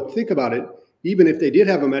really though, think about it. even if they did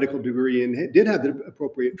have a medical degree and did have the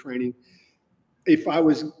appropriate training, if I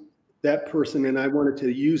was that person and I wanted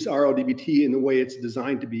to use RO DBT in the way it's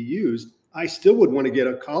designed to be used, I still would want to get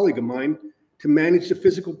a colleague of mine to manage the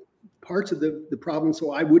physical parts of the problem,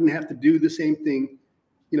 so I wouldn't have to do the same thing,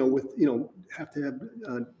 have to have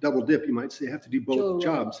double dip, you might say, have to do both Dual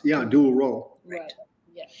jobs. Yeah, dual role. Right.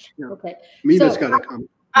 Yeah. Yeah. Okay. Mima's got a comment.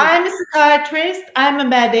 I'm a psychiatrist, I'm a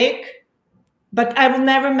medic, but I will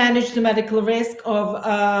never manage the medical risk of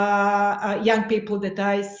young people that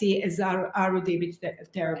I see as RO DBT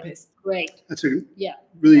therapists. Great. That's a Thank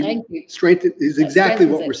really you. strength is exactly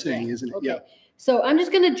what strengthens we're it. saying, isn't it? Okay. Yeah. So I'm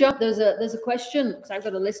just going to jump. There's a question, because I've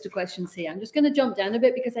got a list of questions here. I'm just going to jump down a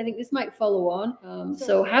bit because I think this might follow on.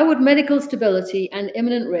 So how would medical stability and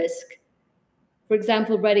imminent risk, for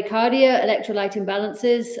example, bradycardia, electrolyte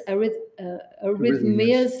imbalances,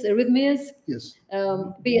 arrhythmias, Yes.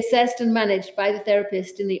 be assessed and managed by the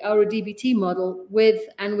therapist in the RO DBT model with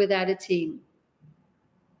and without a team?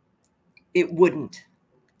 It wouldn't.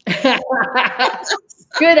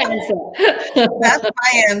 Good answer. That's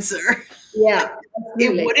my answer. Yeah,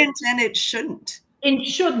 absolutely. It wouldn't and it shouldn't. It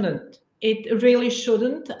shouldn't. It really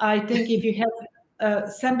shouldn't. I think if you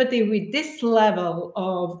have somebody with this level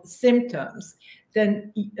of symptoms,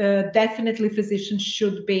 then definitely physicians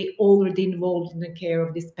should be already involved in the care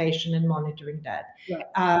of this patient and monitoring that. Right.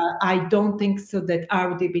 I don't think so that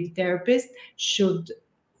RO DBT therapist should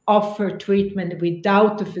offer treatment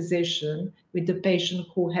without the physician with the patient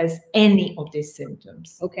who has any of these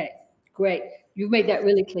symptoms. Okay, great. You've made that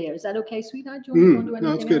really clear. Is that okay, sweetheart? Do you want to do anything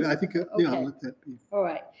No, it's good. else? I think, I'll let that be. All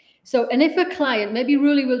right. So, and if a client, maybe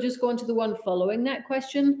Roelie will just go on to the one following that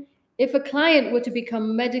question. If a client were to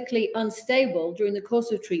become medically unstable during the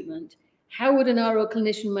course of treatment, how would an RO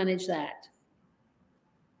clinician manage that?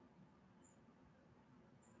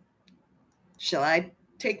 Shall I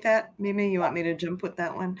take that, Mima? You want me to jump with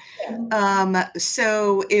that one? Yeah.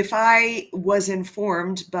 So if I was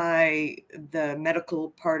informed by the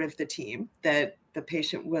medical part of the team that the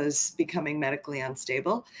patient was becoming medically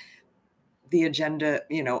unstable, the agenda,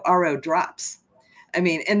 RO drops. I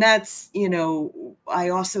mean, and that's, I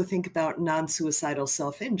also think about non-suicidal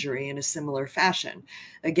self-injury in a similar fashion.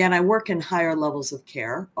 Again, I work in higher levels of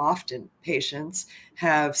care. Often patients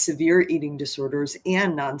have severe eating disorders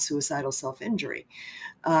and non-suicidal self-injury.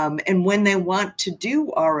 And when they want to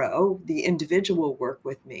do RO, the individual work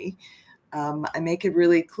with me, I make it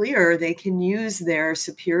really clear they can use their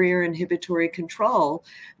superior inhibitory control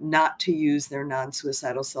not to use their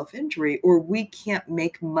non-suicidal self-injury, or we can't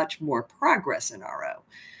make much more progress in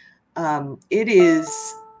RO.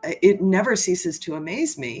 It never ceases to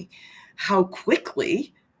amaze me how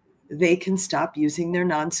quickly they can stop using their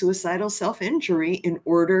non-suicidal self-injury in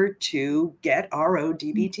order to get RO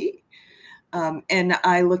DBT. And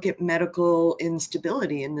I look at medical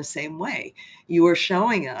instability in the same way. You are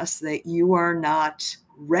showing us that you are not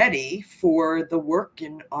ready for the work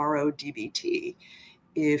in RO DBT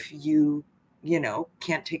if you,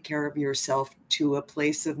 can't take care of yourself to a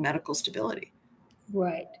place of medical stability.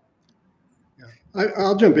 Right. Yeah.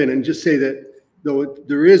 I'll jump in and just say that though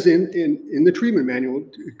there is in the treatment manual,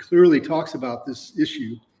 it clearly talks about this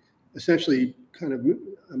issue. Essentially, kind of,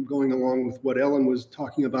 I'm going along with what Ellen was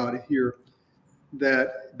talking about here,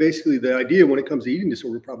 that basically the idea when it comes to eating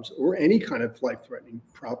disorder problems or any kind of life-threatening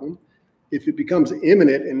problem, if it becomes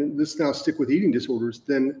imminent, and let's now stick with eating disorders,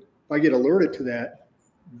 then if I get alerted to that,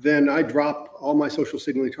 then I drop all my social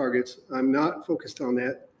signaling targets. I'm not focused on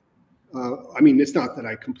that. I mean, it's not that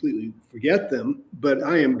I completely forget them, but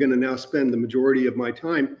I am going to now spend the majority of my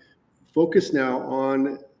time focused now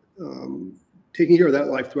on taking care of that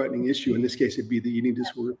life-threatening issue. In this case, it'd be the eating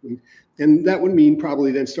disorder thing. And that would mean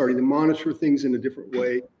probably then starting to monitor things in a different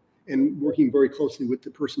way and working very closely with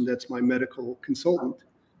the person that's my medical consultant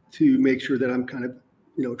to make sure that I'm kind of,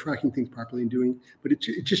 tracking things properly and doing, but it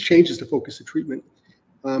just changes the focus of treatment.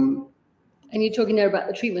 And you're talking there about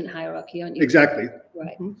the treatment hierarchy, aren't you? Exactly.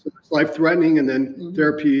 Right. So it's life-threatening, and then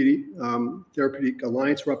therapeutic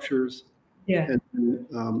alliance ruptures. Yeah.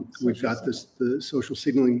 And we've got the social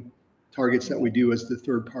signaling targets that we do as the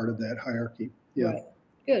third part of that hierarchy. Yeah. Right.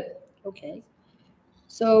 Good. Okay.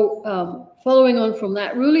 So following on from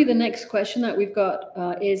that, Roelie, the next question that we've got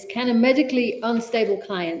is, can a medically unstable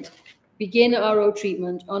client begin RO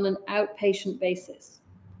treatment on an outpatient basis?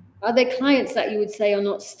 Are there clients that you would say are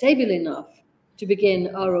not stable enough to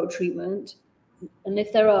begin RO treatment? And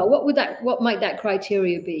if there are, what might that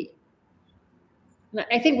criteria be? And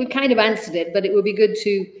I think we've kind of answered it, but it would be good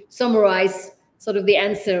to summarize sort of the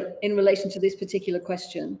answer in relation to this particular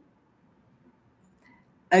question.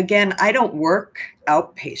 Again, I don't work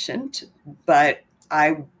outpatient, but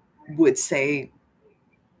I would say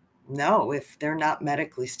no. If they're not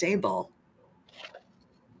medically stable,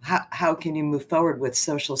 how can you move forward with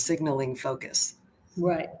social signaling focus?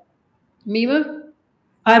 Right. Mima?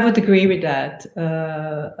 I would agree with that.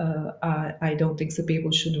 I don't think so.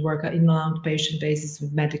 People should work in an outpatient basis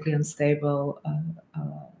with medically unstable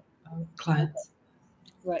clients.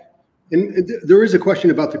 Right. And there is a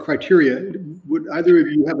question about the criteria. Would either of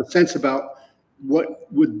you have a sense about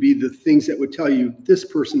what would be the things that would tell you this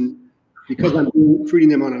person, because I'm treating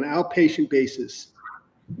them on an outpatient basis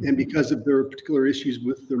and because of their particular issues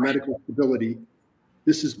with their medical stability,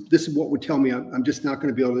 this is what would tell me I'm just not going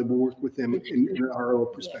to be able to work with them in an RO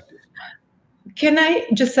perspective. Can I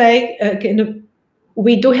just say,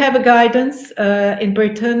 we do have a guidance in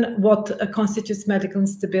Britain what constitutes medical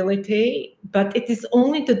instability, but it is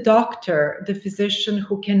only the doctor, the physician,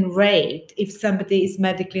 who can rate if somebody is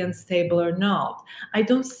medically unstable or not. I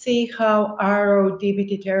don't see how RO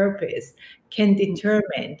DBT therapists can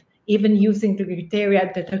determine, even using the criteria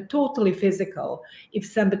that are totally physical, if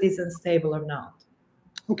somebody is unstable or not.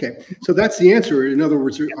 Okay, so that's the answer. In other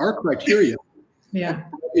words, our criteria. Yeah.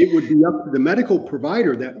 It would be up to the medical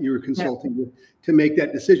provider that you're consulting with to make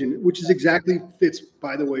that decision, which is exactly fits,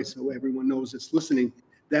 by the way, so everyone knows that's listening,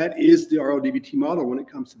 that is the RO DBT model when it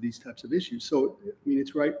comes to these types of issues. So, I mean,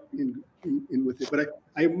 it's right in with it. But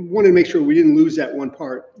I wanted to make sure we didn't lose that one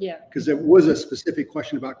part. Yeah. Because there was a specific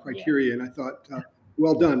question about criteria, and I thought,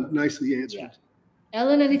 well done, nicely answered. Yeah.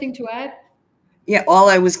 Ellen, anything to add? Yeah, all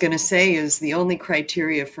I was going to say is the only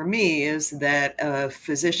criteria for me is that a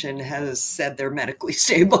physician has said they're medically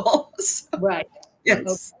stable. So, Right.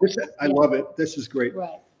 yes. I love it. This is great.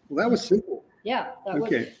 Right. Well, that was simple. Yeah. That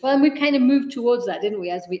Okay. was, well, and we've kind of moved towards that, didn't we,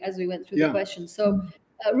 as we went through the questions. So,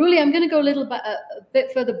 Roelie, I'm going to go a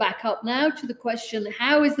bit further back up now to the question: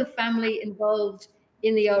 how is the family involved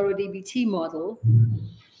in the RO DBT model?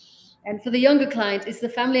 And for the younger client, is the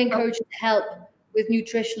family encouraged to help with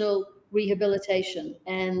nutritional rehabilitation?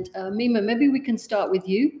 And Mima, maybe we can start with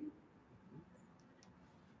you.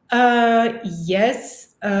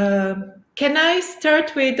 Yes. Can I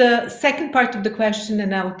start with the second part of the question,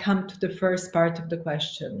 and I'll come to the first part of the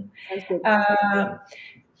question?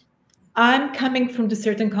 I'm coming from the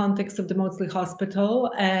certain context of the Maudsley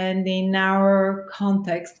Hospital, and in our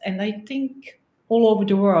context, and I think all over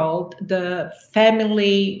the world, the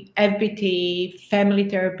family FBT, family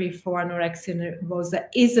therapy for anorexia nervosa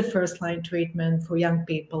is a first-line treatment for young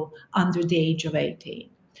people under the age of 18.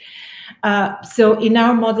 So in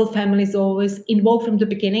our model, family is always involved from the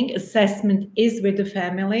beginning. Assessment is with the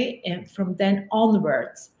family, and from then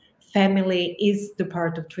onwards, family is the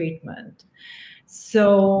part of treatment.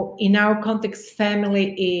 So in our context,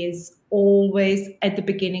 family is always at the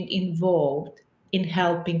beginning involved in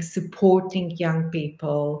helping, supporting young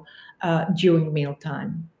people during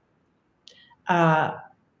mealtime.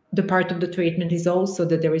 The part of the treatment is also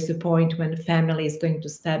that there is a point when family is going to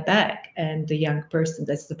step back and the young person,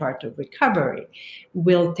 that's the part of recovery,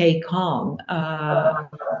 will take on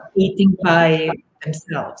eating by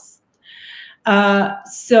themselves.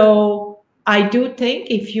 So I do think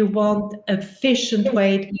if you want efficient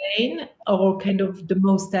weight gain, or kind of the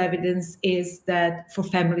most evidence is that for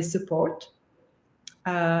family support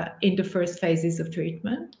in the first phases of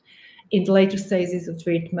treatment. In the later stages of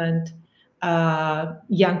treatment,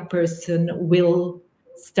 young person will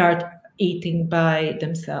start eating by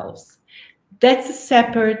themselves. That's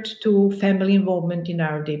separate to family involvement in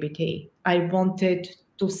RO DBT. I wanted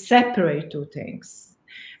to separate two things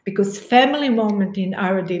because family involvement in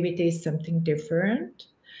RO DBT is something different.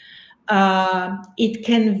 It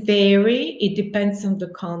can vary. It depends on the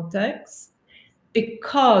context.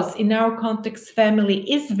 Because in our context, family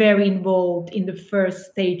is very involved in the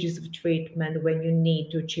first stages of treatment when you need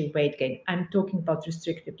to achieve weight gain. I'm talking about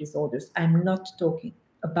restrictive disorders. I'm not talking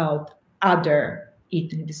about other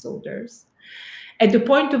eating disorders. At the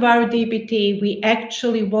point of RO DBT, we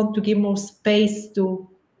actually want to give more space to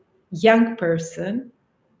young person,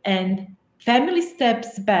 and family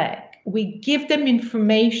steps back. We give them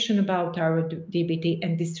information about RO DBT,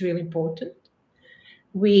 and this is really important.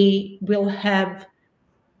 We will have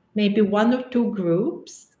maybe 1 or 2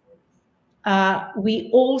 groups. We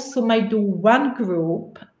also might do one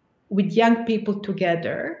group with young people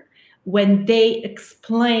together when they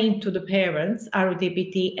explain to the parents RO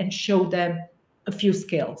DBT and show them a few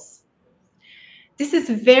skills. This is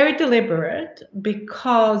very deliberate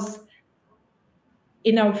because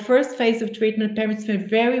in our first phase of treatment, parents were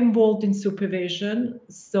very involved in supervision.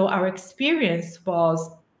 So our experience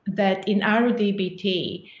was that in RO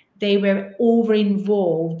DBT, they were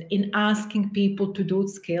over-involved in asking people to do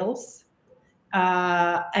skills.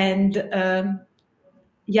 And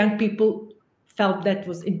young people felt that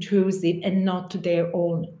was intrusive and not to their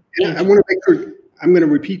own. I want to make sure I'm going to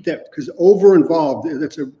repeat that, because over-involved,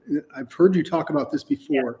 I've heard you talk about this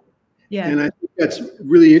before. Yeah. And I think that's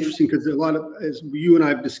really interesting, because a lot of, as you and I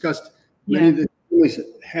have discussed, many of the families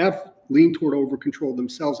have leaned toward over-control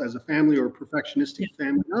themselves as a family, or a perfectionistic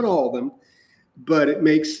family. Not all of them, but it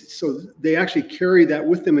makes so they actually carry that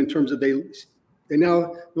with them in terms of they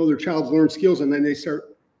now know their child's learned skills, and then they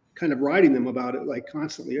start kind of writing them about it, like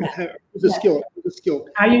constantly. It's a skill. It's a skill.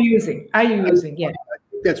 Are you using? Yeah. I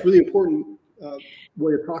think that's really important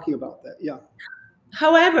way of talking about that. Yeah.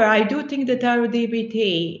 However, I do think that RO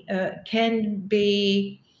DBT can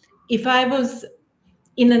be, if I was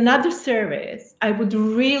in another service, I would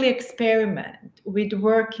really experiment with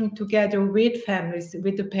working together with families,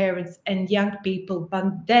 with the parents and young people,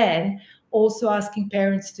 but then also asking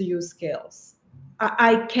parents to use skills.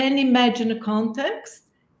 I can imagine a context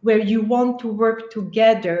where you want to work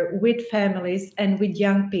together with families and with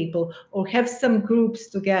young people, or have some groups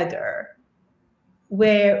together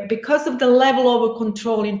where, because of the level of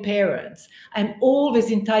control in parents, I'm always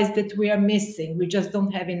enticed that we are missing. We just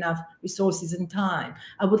don't have enough resources and time.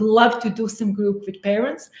 I would love to do some group with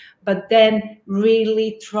parents, but then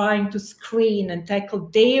really trying to screen and tackle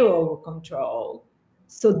their over control,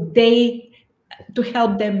 so to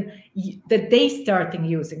help them, that they starting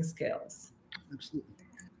using skills. Absolutely.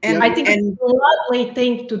 And I think it's a lovely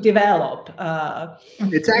thing to develop.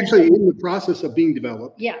 It's actually in the process of being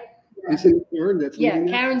developed. Yeah. Isn't it Karen that's leading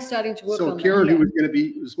that? Karen's starting to work on that. So Karen, who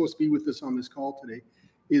was supposed to be with us on this call today,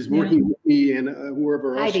 is working with me and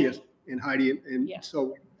whoever else she is, and Heidi. And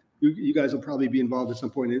so you guys will probably be involved at some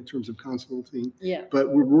point in terms of consulting. Yeah.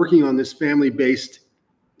 But we're working on this family-based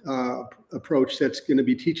approach that's going to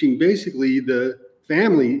be teaching basically the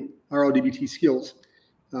family RO DBT skills.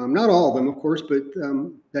 Not all of them, of course, but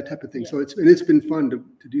that type of thing. So it's been fun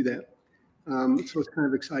to do that. So it's kind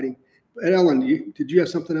of exciting. But Ellen, did you have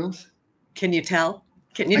something else? Can you tell?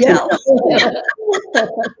 Can you tell?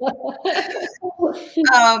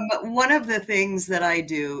 One of the things that I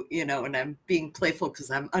do, and I'm being playful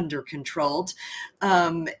because I'm under controlled,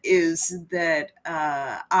 is that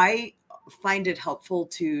I find it helpful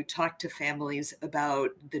to talk to families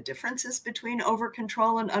about the differences between over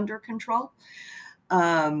control and under control,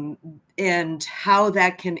 and how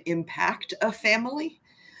that can impact a family,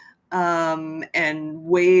 and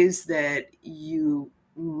ways that you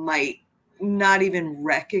might not even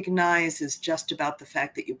recognize is just about the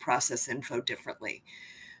fact that you process info differently.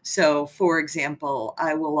 So, for example,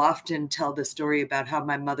 I will often tell the story about how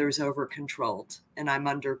my mother's over-controlled and I'm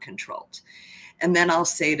under-controlled. And then I'll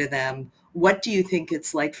say to them, what do you think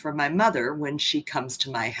it's like for my mother when she comes to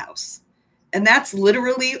my house? And that's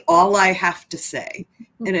literally all I have to say.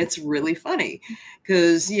 And it's really funny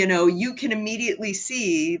because, you can immediately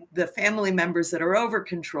see the family members that are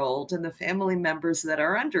over-controlled and the family members that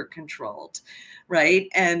are under-controlled, right?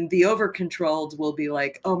 And the over-controlled will be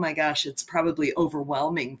like, oh my gosh, it's probably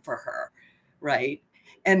overwhelming for her, right?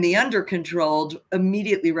 And the under-controlled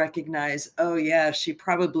immediately recognize, oh yeah, she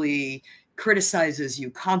probably criticizes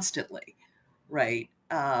you constantly, right?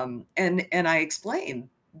 And I explain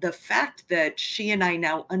the fact that she and I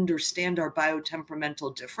now understand our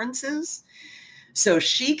biotemperamental differences. So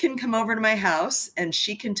she can come over to my house and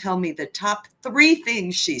she can tell me the top 3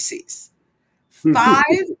 things she sees. 5,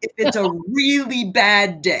 if it's a really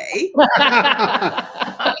bad day.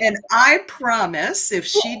 And I promise if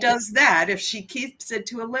she does that, if she keeps it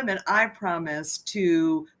to a limit, I promise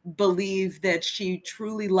to believe that she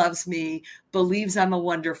truly loves me, believes I'm a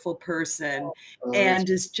wonderful person, and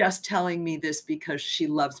is just telling me this because she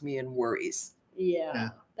loves me and worries. Yeah,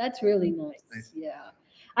 that's really nice. Yeah.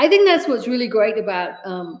 I think that's what's really great about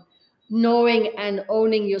knowing and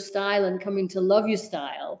owning your style and coming to love your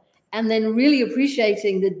style, and then really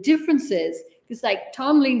appreciating the differences. Because like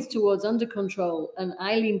Tom leans towards under control and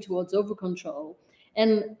I lean towards over control.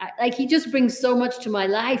 And he just brings so much to my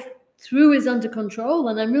life through his under control,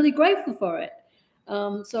 and I'm really grateful for it.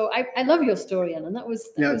 So I love your story, Ellen. That was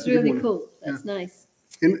really cool. That's nice.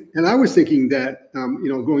 And I was thinking that,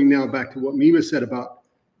 going now back to what Mima said about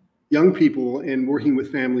young people and working with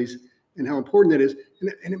families and how important that is.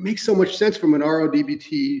 And it makes so much sense from an RO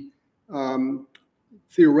DBT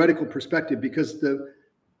theoretical perspective, because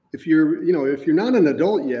if you're not an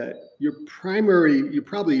adult yet, your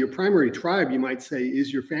primary tribe, you might say,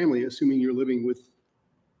 is your family, assuming you're living with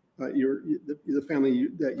the family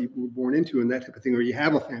that you were born into and that type of thing, or you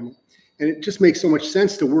have a family. And it just makes so much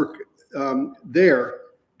sense to work there.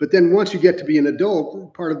 But then once you get to be an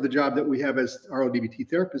adult, part of the job that we have as RO DBT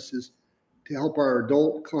therapists is to help our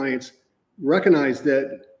adult clients recognize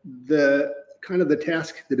that the kind of the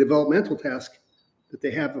task, the developmental task that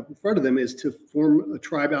they have in front of them is to form a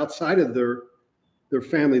tribe outside of their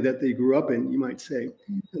family that they grew up in, you might say.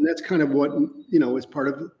 And that's kind of what, you know, is part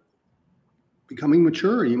of becoming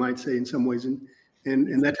mature, you might say, in some ways, and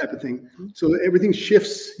that type of thing. So everything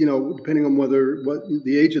shifts, you know, depending on what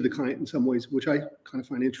the age of the client in some ways, which I kind of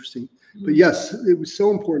find interesting. But yes, it was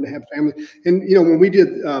so important to have family. And, you know, when we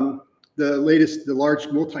did the large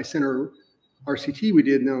multi-center RCT we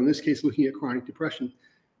did, now in this case, looking at chronic depression,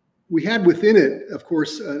 we had within it, of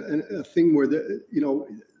course, a thing where you know,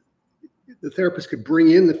 the therapist could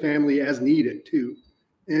bring in the family as needed too.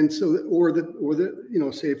 And so, or you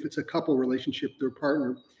know, say if it's a couple relationship, their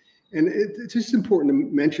partner. And it's just important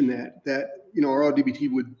to mention that, you know, RO DBT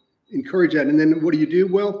would encourage that. And then what do you do?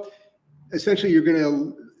 Well, essentially you're going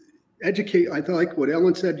to educate. I like what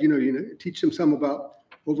Ellen said, you know, teach them some about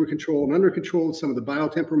over control and under control, some of the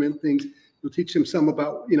biotemperament things. We'll teach them some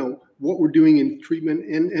about, you know, what we're doing in treatment.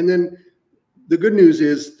 And then the good news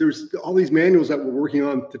is there's all these manuals that we're working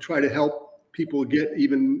on to try to help people get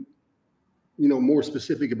even, you know, more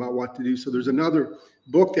specific about what to do. So there's another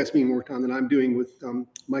book that's being worked on that I'm doing with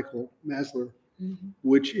Michael Masler,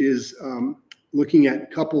 which is looking at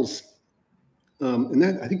couples, and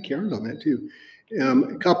that I think Karen's on that too,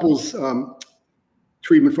 couples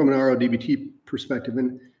treatment from an RO DBT perspective.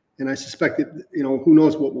 And I suspect that, you know, who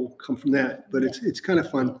knows what will come from that, but it's kind of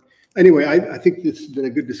fun. Anyway, I think this has been a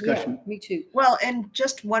good discussion. Yeah, me too. Well, and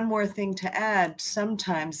just one more thing to add,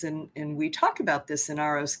 sometimes, and we talk about this in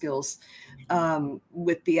RO skills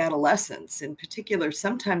with the adolescents in particular,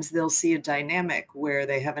 sometimes they'll see a dynamic where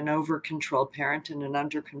they have an over-controlled parent and an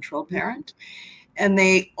under-controlled parent. And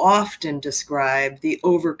they often describe the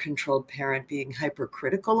over-controlled parent being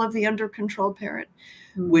hypercritical of the under-controlled parent,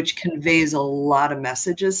 which conveys a lot of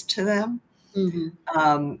messages to them.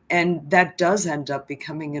 And that does end up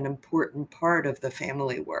becoming an important part of the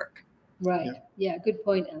family work. Right. Yeah, good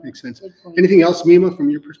point, Ellen. Makes sense. Anything else, Mima, from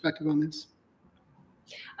your perspective on this?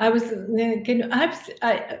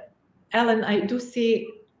 Ellen, I do see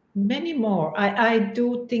many more. I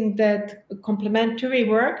do think that complementary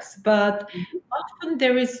works, but often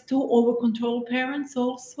there is two over-controlled parents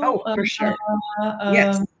also. Oh, for sure.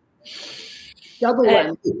 Yes. Double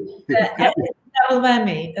whammy. Double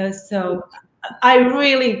whammy. So I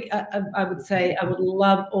really, I would say, I would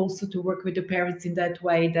love also to work with the parents in that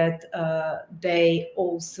way, that they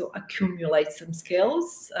also accumulate some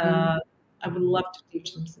skills. I would love to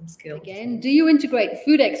teach them some skills. Again, do you integrate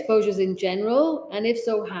food exposures in general? And if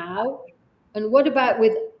so, how? And what about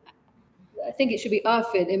with, I think it should be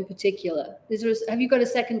RFID in particular. Have you got a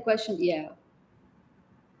second question? Yeah.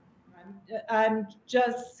 I'm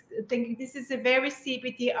just thinking this is a very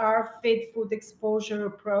CBT RFID food exposure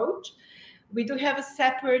approach. We do have a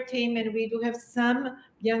separate team, and we do have some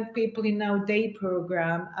young people in our day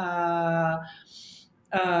program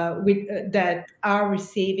that are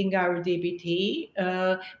receiving our DBT,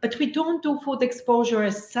 but we don't do food exposure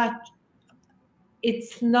as such.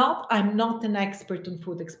 I'm not an expert on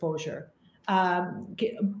food exposure.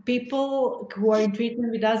 People who are in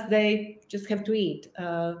treatment with us, they just have to eat.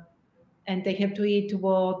 And they have to eat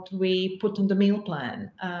what we put on the meal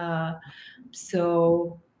plan.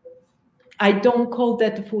 So I don't call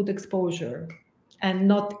that a food exposure, and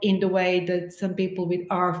not in the way that some people with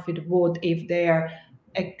RFID would if they're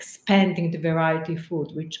expanding the variety of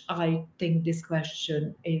food, which I think this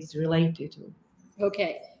question is related to.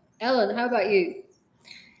 Okay. Ellen, how about you?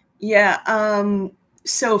 Yeah.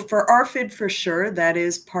 So for RFID, for sure, that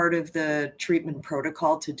is part of the treatment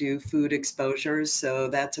protocol to do food exposures. So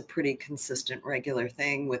that's a pretty consistent, regular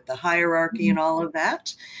thing with the hierarchy and all of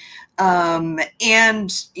that.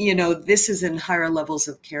 And, you know, this is in higher levels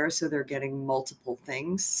of care, so they're getting multiple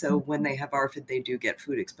things. So when they have RFID, they do get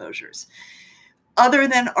food exposures. Other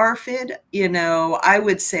than RFID, you know, I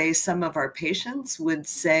would say some of our patients would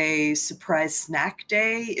say surprise snack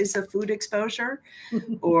day is a food exposure,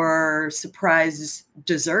 or surprise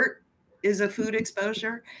dessert is a food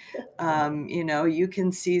exposure. You know, you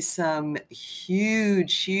can see some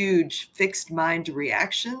huge fixed mind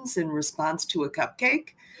reactions in response to a cupcake.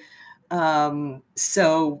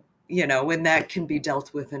 So, you know, and that can be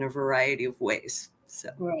dealt with in a variety of ways. So,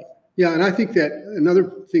 right. Yeah. And I think that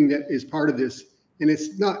another thing that is part of this, and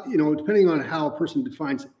it's not, you know, depending on how a person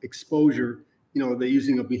defines exposure, you know, they're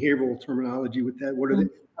using a behavioral terminology with that. What are they,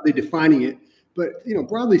 how are they defining it? But, you know,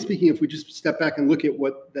 broadly speaking, if we just step back and look at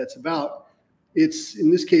what that's about, it's,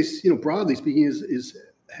 in this case, you know, broadly speaking, is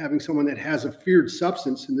having someone that has a feared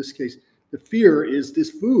substance. In this case, the fear is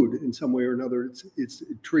this food in some way or another. It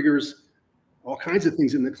triggers all kinds of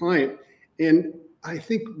things in the client. And I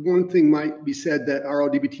think one thing might be said that RO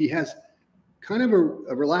DBT has kind of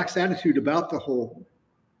a relaxed attitude about the whole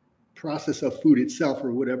process of food itself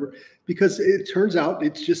or whatever, because it turns out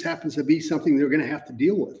it just happens to be something they're going to have to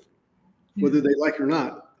deal with, whether they like it or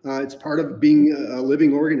not. It's part of being a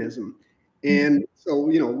living organism. And so,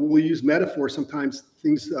 you know, we'll use metaphor sometimes,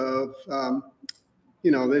 things of,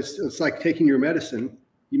 you know, it's like taking your medicine.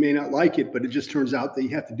 You may not like it, but it just turns out that you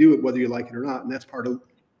have to do it whether you like it or not. And that's part of,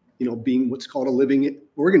 you know, being what's called a living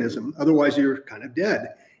organism. Otherwise, you're kind of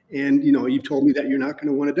dead. And, you know, you've told me that you're not going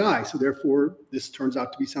to want to die. So therefore, this turns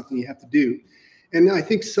out to be something you have to do. And I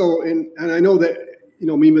think so. And I know that, you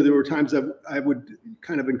know, Mima, there were times I would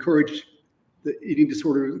kind of encourage the eating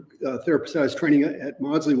disorder therapist I was training at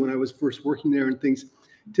Maudsley when I was first working there and things,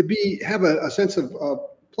 to have a sense of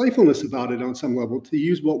playfulness about it on some level, to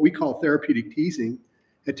use what we call therapeutic teasing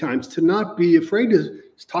at times, to not be afraid to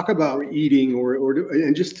talk about eating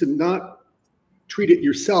and just to not treat it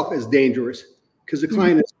yourself as dangerous, because the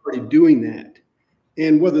client is already doing that.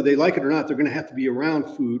 And whether they like it or not, they're going to have to be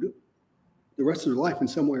around food the rest of their life in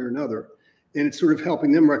some way or another. And it's sort of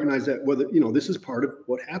helping them recognize that, whether, you know, this is part of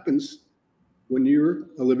what happens when you're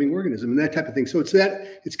a living organism and that type of thing. So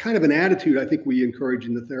it's kind of an attitude I think we encourage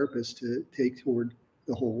in the therapist to take toward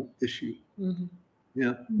the whole issue.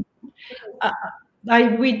 Yeah.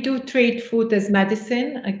 We do treat food as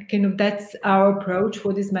medicine. Kind of that's our approach.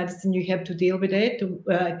 Food is medicine. You have to deal with it,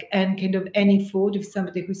 and kind of any food, if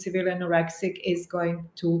somebody who's severely anorexic, is going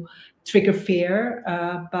to trigger fear,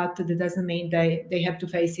 but that doesn't mean they have to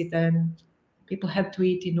face it, and people have to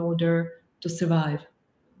eat in order to survive.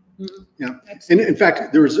 Yeah, and in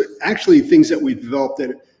fact, there was actually things that we developed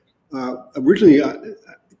that originally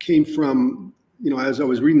came from, you know, as I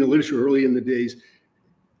was reading the literature early in the days.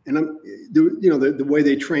 And you know, the way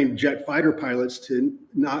they train jet fighter pilots to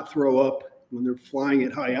not throw up when they're flying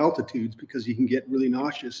at high altitudes, because you can get really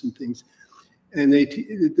nauseous and things. And they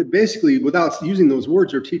basically, without using those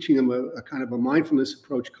words, are teaching them a kind of a mindfulness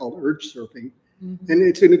approach called urge surfing. And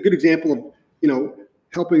it's a good example of, you know,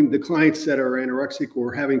 helping the clients that are anorexic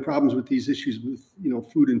or having problems with these issues with, you know,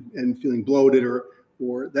 food and feeling bloated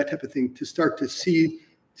or that type of thing, to start to see.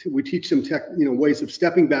 We teach them ways of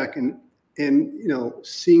stepping back and you know,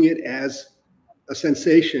 seeing it as a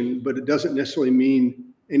sensation, but it doesn't necessarily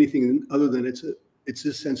mean anything other than it's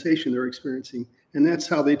a sensation they're experiencing. And that's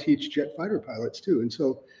how they teach jet fighter pilots too. And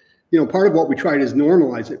so, you know, part of what we try is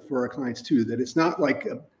normalize it for our clients too, that it's not like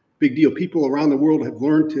a big deal. People around the world have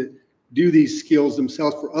learned to do these skills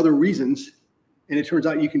themselves for other reasons, and it turns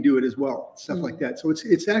out you can do it as well, stuff like that. So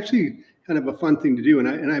it's actually kind of a fun thing to do.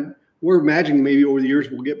 And we're imagining maybe over the years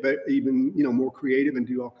we'll get even, you know, more creative and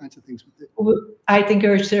do all kinds of things with it. I think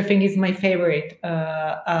urge surfing is my favorite,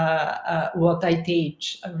 what I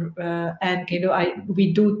teach. And, you know,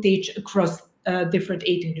 we do teach across different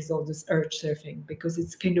eating disorders urge surfing, because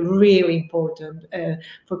it's kind of really important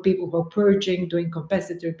for people who are purging, doing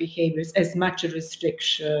compensatory behaviors, as much a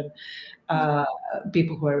restriction,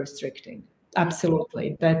 people who are restricting.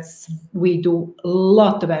 Absolutely. We do a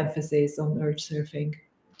lot of emphasis on urge surfing.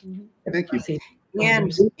 Thank you.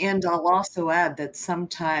 And I'll also add that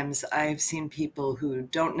sometimes I've seen people who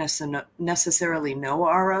don't necessarily know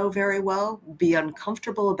RO very well be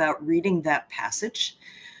uncomfortable about reading that passage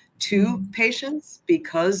to patients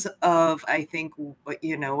because of, I think,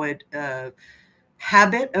 you know, a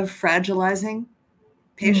habit of fragilizing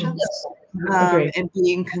patients. And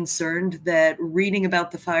being concerned that reading about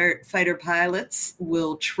the fighter pilots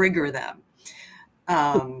will trigger them.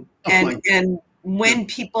 And when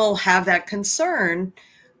people have that concern,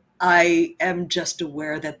 I am just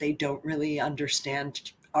aware that they don't really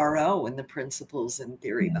understand RO and the principles and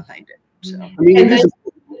theory behind it. So, I mean,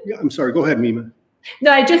 I'm sorry, go ahead, Mima.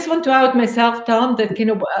 No, I just want to out myself, Tom, that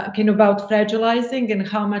about fragilizing and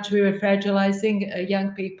how much we were fragilizing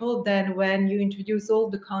young people. Then when you introduce all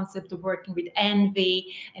the concept of working with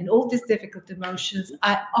envy and all these difficult emotions,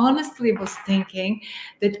 I honestly was thinking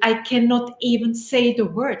that I cannot even say the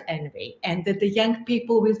word envy, and that the young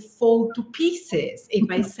people will fall to pieces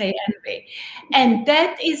if I say envy. And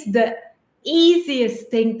that is the easiest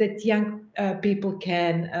thing that young people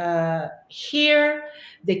can hear.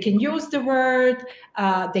 They can use the word,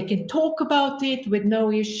 they can talk about it with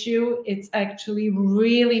no issue. It's actually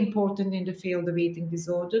really important in the field of eating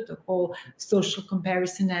disorder, the whole social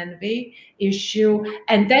comparison envy issue.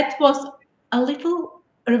 And that was a little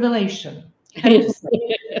revelation.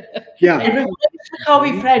 Yeah. And revelation how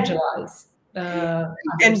we fragilize.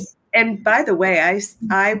 And by the way,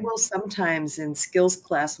 I will sometimes in skills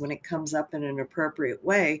class, when it comes up in an appropriate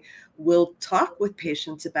way, will talk with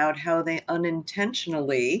patients about how they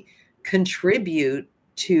unintentionally contribute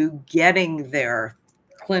to getting their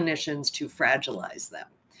clinicians to fragilize them.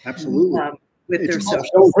 Absolutely. with their social.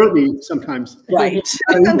 Don't hurt me sometimes. Right.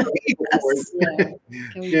 Yes.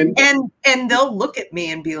 Yeah. And they'll look at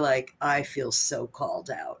me and be like, I feel so called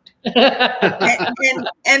out.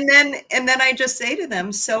 and then I just say to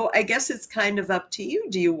them, so I guess it's kind of up to you.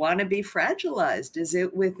 Do you want to be fragilized? Is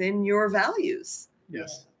it within your values?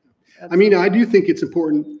 Yes. I mean, I do think it's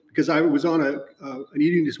important, because I was on an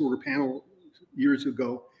eating disorder panel years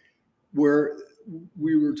ago where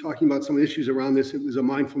we were talking about some issues around this. It was a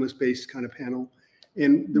mindfulness-based kind of panel.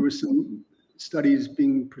 And there was some studies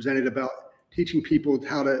being presented about teaching people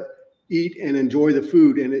how to eat and enjoy the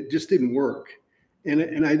food, and it just didn't work.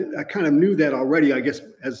 And I kind of knew that already, I guess,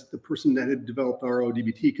 as the person that had developed RO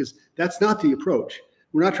DBT, because that's not the approach.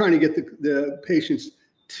 We're not trying to get the patients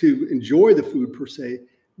to enjoy the food per se.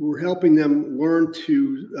 We're helping them learn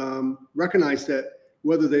to recognize that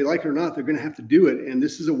whether they like it or not, they're going to have to do it. And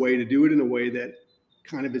this is a way to do it in a way that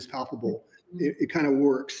kind of is palpable. It kind of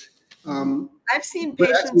works. I've seen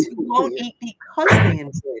patients who won't eat because they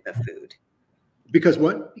enjoy the food. Because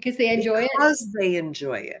what? Because they enjoy it? Because they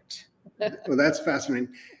enjoy it. Well, that's fascinating.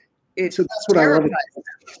 It's so that's what terrifying.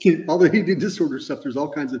 I love. All the eating disorder stuff, there's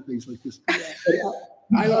all kinds of things like this.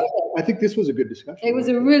 Yeah. I think this was a good discussion. It was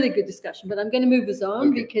a really good discussion, but I'm going to move us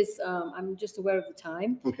on because I'm just aware of the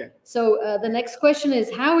time. Okay. So the next question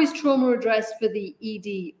is, how is trauma addressed for the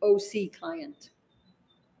ED-OC client?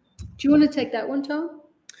 Do you want to take that one, Tom?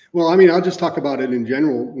 Well, I mean, I'll just talk about it in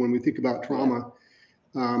general when we think about trauma.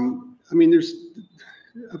 I mean, there's,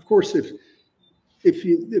 of course,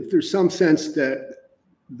 if there's some sense that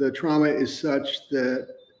the trauma is such that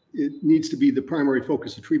it needs to be the primary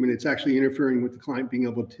focus of treatment, it's actually interfering with the client being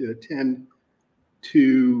able to attend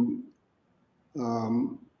to,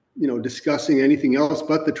 discussing anything else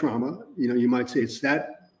but the trauma. You might say it's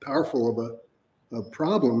that powerful of a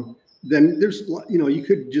problem. Then there's, you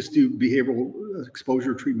could just do behavioral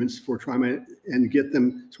exposure treatments for trauma and get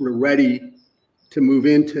them sort of ready to move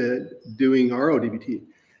into doing RO DBT.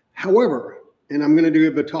 However, and I'm going to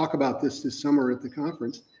do a talk about this summer at the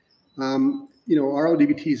conference, RO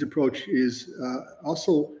DBT's approach is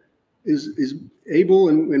also is able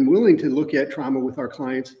and willing to look at trauma with our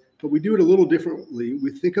clients, but we do it a little differently.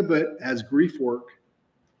 We think of it as grief work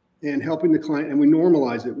and helping the client, and we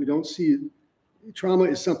normalize it. We don't see trauma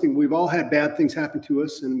is something, we've all had bad things happen to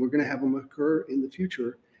us, and we're going to have them occur in the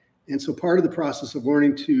future. And so part of the process of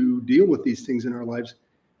learning to deal with these things in our lives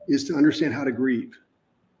is to understand how to grieve.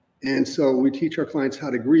 And so we teach our clients how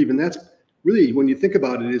to grieve. And that's really, when you think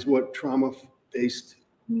about it, is what trauma-based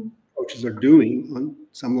approaches are doing on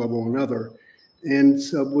some level or another. And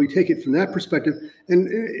so we take it from that perspective.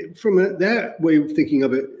 And from that way of thinking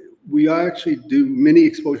of it, we actually do mini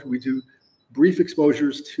exposure. We do brief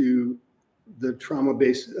exposures to the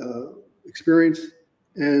trauma-based experience,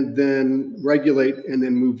 and then regulate, and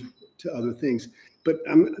then move to other things. But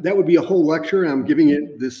that would be a whole lecture. I'm giving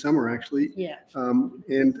it this summer, actually. Yeah.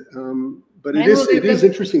 But it is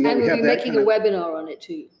interesting that we have that. And we'll be making a webinar on it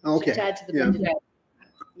too. Okay. To add to the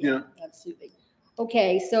yeah. Absolutely.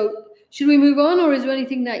 Okay, so should we move on, or is there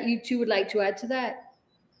anything that you two would like to add to that?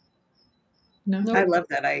 No. I love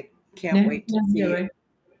that. I can't wait to see it.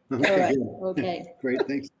 Okay. All right. Okay. Great.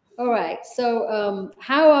 Thanks. All right. So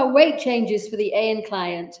how are weight changes for the AN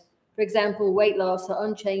client, for example, weight loss or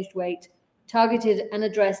unchanged weight, targeted and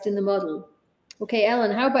addressed in the model? Okay,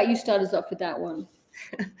 Ellen, how about you start us off with that one?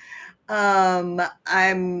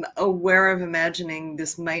 I'm aware of imagining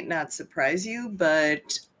this might not surprise you,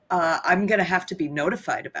 but I'm going to have to be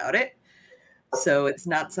notified about it. So it's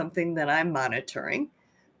not something that I'm monitoring.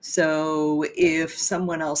 So if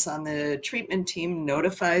someone else on the treatment team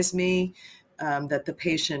notifies me that the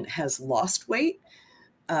patient has lost weight,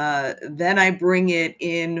 then I bring it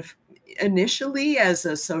in initially as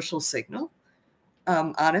a social signal.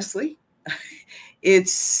 Honestly,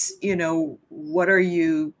 it's, what are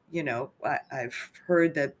you, I've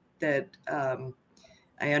heard that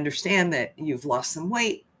I understand that you've lost some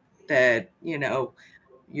weight, that,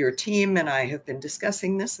 your team and I have been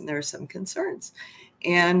discussing this, and there are some concerns.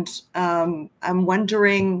 And I'm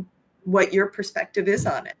wondering what your perspective is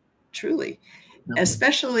on it, truly,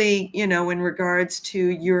 especially, in regards to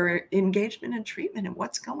your engagement in treatment and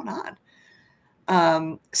what's going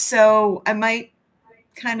on. So I might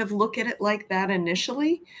kind of look at it like that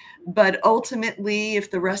initially, but ultimately, if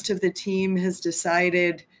the rest of the team has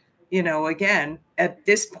decided, again, at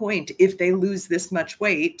this point, if they lose this much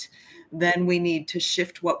weight, then we need to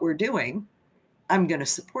shift what we're doing, I'm going to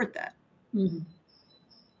support that. Mm-hmm.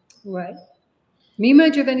 Right. Mima,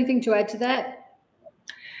 do you have anything to add to that?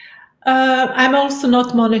 I'm also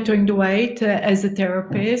not monitoring the weight as a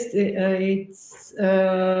therapist. It's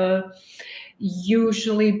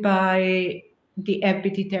usually by the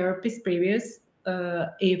FBT therapist previous.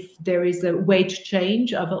 If there is a weight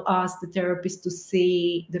change, I will ask the therapist to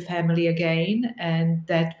see the family again, and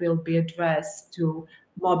that will be addressed to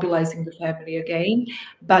mobilizing the family again,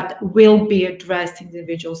 but will be addressed in the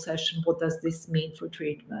individual session. What does this mean for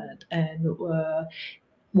treatment, and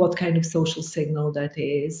what kind of social signal that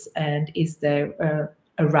is, and is there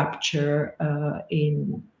a rupture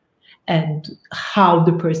and how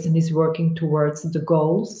the person is working towards the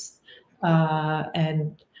goals,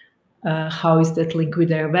 and how is that linked with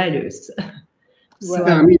their values? So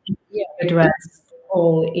Right. I mean, address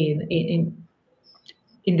all in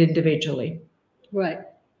individually. Right.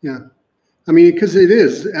 Yeah, I mean, because it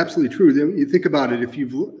is absolutely true. You think about it: if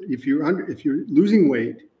you're losing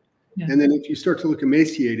weight, Yeah. and then if you start to look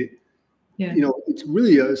emaciated, Yeah. you know, it's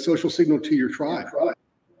really a social signal to your tribe.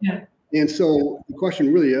 Yeah. And so the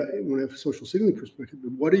question really, when I have a social signaling perspective,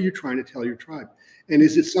 what are you trying to tell your tribe? And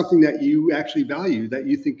is it something that you actually value, that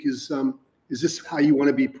you think is this how you want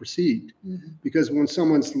to be perceived? Mm-hmm. Because when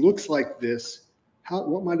someone looks like this,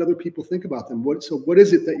 what might other people think about them? What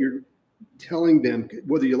is it that you're telling them,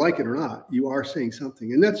 whether you like it or not? You are saying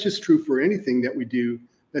something. And that's just true for anything that we do.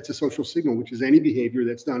 That's a social signal, which is any behavior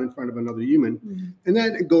that's done in front of another human. Mm-hmm. And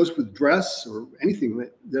that goes with dress or anything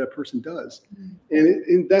that a person does. Mm-hmm.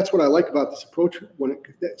 And that's what I like about this approach.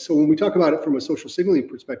 So when we talk about it from a social signaling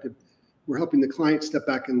perspective, we're helping the client step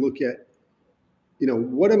back and look at, you know,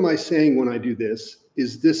 what am I saying when I do this?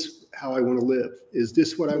 Is this how I want to live? Is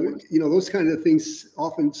this what I want? You know, those kind of things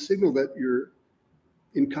often signal that you're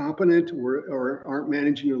incompetent or aren't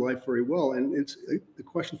managing your life very well. And it's the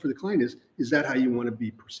question for the client is that how you want to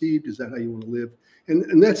be perceived? Is that how you want to live?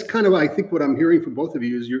 And that's kind of, I think, what I'm hearing from both of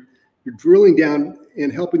you is you're drilling down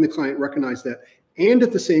and helping the client recognize that. And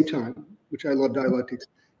at the same time, which I love dialectics,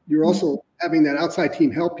 you're also having that outside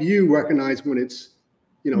team help you recognize when it's,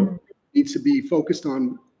 you know, needs to be focused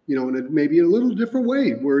on, you know, in maybe a little different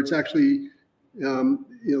way where it's actually, you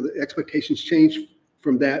know, the expectations change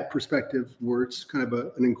from that perspective, where it's kind of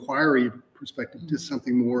an inquiry perspective to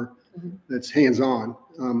something more that's hands-on.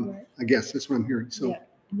 Right. I guess that's what I'm hearing. So,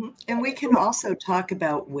 Yeah. And we can also talk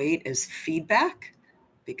about weight as feedback,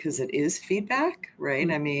 because it is feedback, right?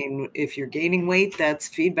 I mean, if you're gaining weight, that's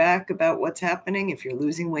feedback about what's happening. If you're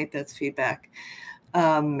losing weight, that's feedback.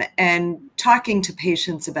 And talking to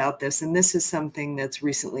patients about this, and this is something that's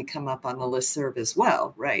recently come up on the listserv as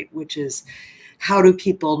well, right? Which is, how do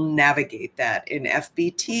people navigate that? In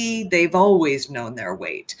FBT, they've always known their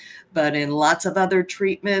weight, but in lots of other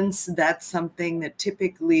treatments, that's something that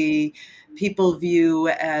typically people view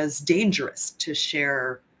as dangerous to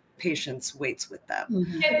share patients' weights with them.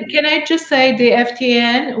 Mm-hmm. Can I just say the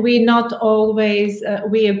FTN, we not always,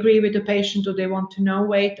 we agree with the patient, do they want to know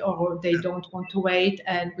weight or they don't want to wait,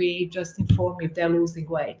 and we just inform if they're losing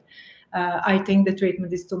weight. I think the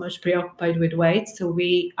treatment is too much preoccupied with weight, so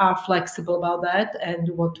we are flexible about that. And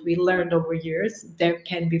what we learned over years, there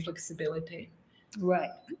can be flexibility. Right.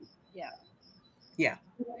 Yeah. Yeah.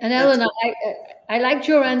 And Ellen, I liked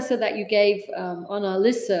your answer that you gave on our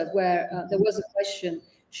listserv, where there was a question: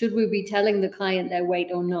 should we be telling the client their weight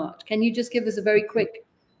or not? Can you just give us a very quick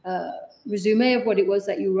resume of what it was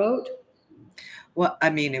that you wrote? Well, I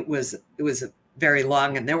mean, it was a very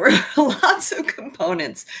long, and there were lots of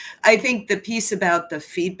components. I think the piece about the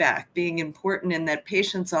feedback being important, and that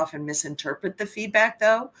patients often misinterpret the feedback,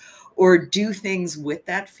 though, or do things with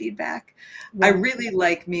that feedback. Right. I really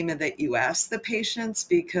like, Mima, that you ask the patients,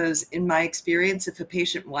 because in my experience, if a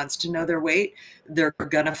patient wants to know their weight, they're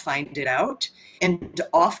going to find it out. And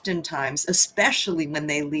oftentimes, especially when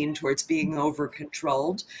they lean towards being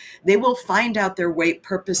over-controlled, they will find out their weight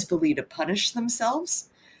purposefully to punish themselves,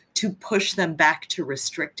 to push them back to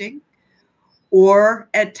restricting. Or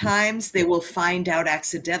at times they will find out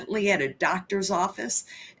accidentally at a doctor's office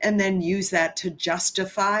and then use that to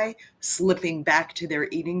justify slipping back to their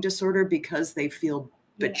eating disorder because they feel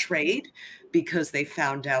betrayed, because they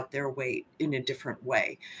found out their weight in a different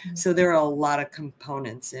way. So there are a lot of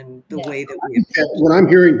components in the way that we approach. What I'm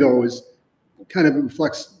hearing, though, is kind of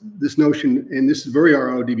reflects this notion, and this is very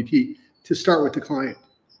RO DBT, to start with the client.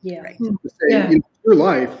 Yeah. Right. To say, in your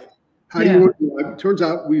life, how do you want to know? It turns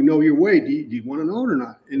out we know your weight. Do you want to know it or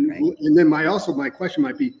not? And and then my question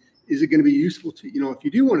might be, is it going to be useful to, if you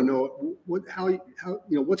do want to know it, how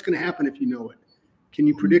what's going to happen if you know it? Can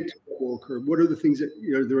you predict what will occur? What are the things that,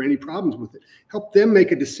 are there any problems with it? Help them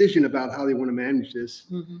make a decision about how they want to manage this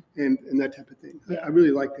and that type of thing. I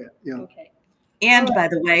really like that. Yeah. Okay. And by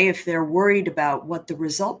the way, if they're worried about what the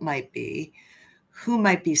result might be, who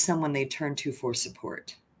might be someone they turn to for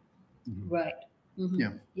support? Right. Yeah.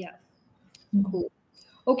 Yeah. Cool.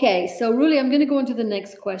 Okay, so Roelie, I'm going to go on to the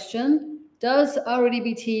next question. does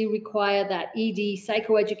RODBT require that ED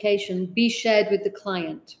psychoeducation be shared with the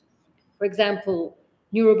client? For example,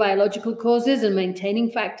 neurobiological causes and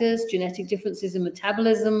maintaining factors, genetic differences in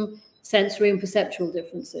metabolism, sensory and perceptual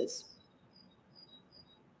differences.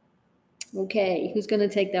 Okay, who's going to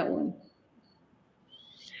take that one?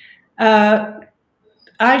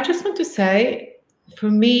 I just want to say, for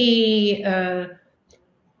me,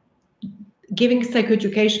 giving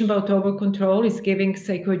psychoeducation about overcontrol is giving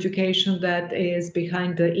psychoeducation that is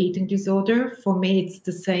behind the eating disorder. For me, it's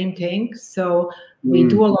the same thing. So we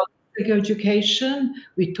do a lot of psychoeducation.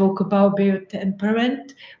 We talk about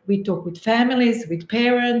temperament. We talk with families, with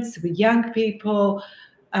parents, with young people,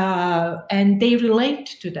 and they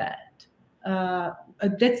relate to that.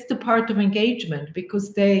 That's the part of engagement,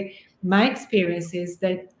 because my experience is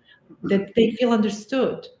that they feel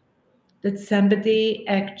understood, that somebody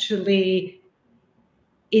actually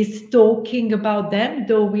is talking about them,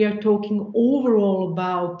 though we are talking overall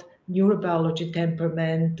about neurobiology,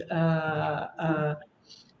 temperament,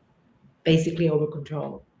 basically over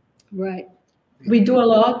control. Right. We do a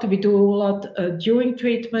lot during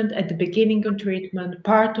treatment, at the beginning of treatment,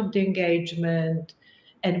 part of the engagement,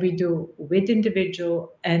 and we do with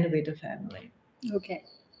individual and with the family. Okay,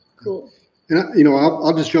 cool. And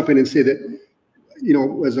I'll just jump in and say that,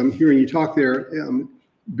 as I'm hearing you talk there,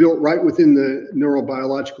 built right within the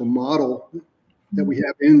neurobiological model that we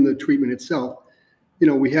have in the treatment itself,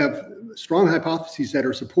 we have strong hypotheses that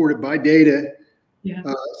are supported by data,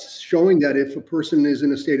 showing that if a person is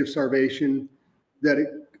in a state of starvation, that it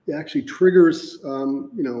actually triggers,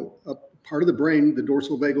 a part of the brain, the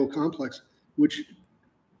dorsal vagal complex, which,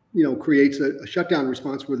 creates a shutdown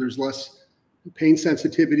response where there's less pain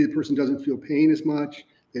sensitivity. The person doesn't feel pain as much.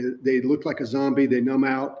 They look like a zombie. They numb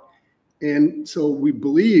out. And so we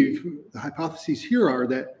believe the hypotheses here are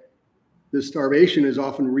that the starvation is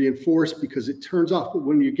often reinforced because it turns off.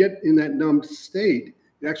 When you get in that numbed state,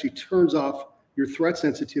 it actually turns off your threat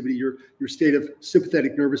sensitivity, your state of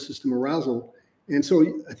sympathetic nervous system arousal. And so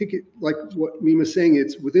I think, like what Mima's saying,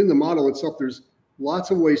 it's within the model itself, there's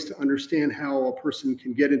lots of ways to understand how a person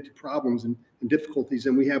can get into problems and difficulties.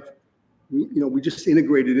 And we just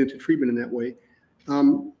integrate it into treatment in that way.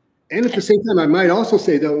 And at the same time, I might also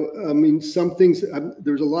say, though, some things,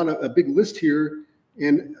 there's a big list here.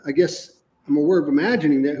 And I guess I'm aware of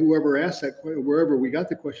imagining that whoever asked that, wherever we got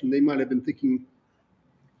the question, they might have been thinking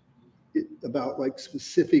about like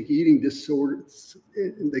specific eating disorders.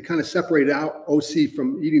 And they kind of separate out OC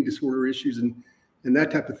from eating disorder issues and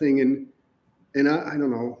that type of thing. And I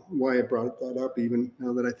don't know why I brought that up, even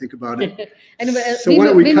now that I think about it. So why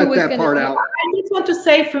don't we cut that part out? I just want to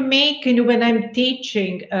say, for me, when I'm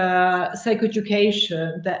teaching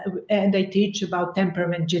psychoeducation, and I teach about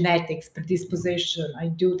temperament, genetics, predisposition, I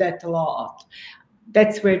do that a lot.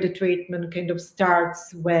 That's where the treatment kind of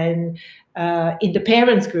starts when in the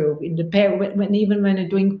parents group, when I'm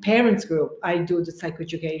doing parents group, I do the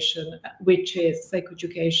psychoeducation, which is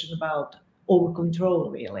psychoeducation about over control,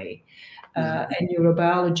 really. And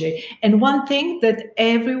neurobiology. And one thing that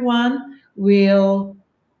everyone will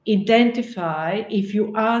identify, if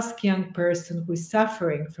you ask young person who is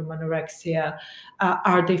suffering from anorexia,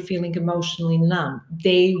 are they feeling emotionally numb?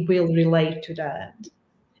 They will relate to that.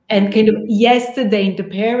 And kind of yesterday in the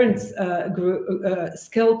parents group,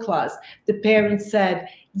 skill class, the parents said,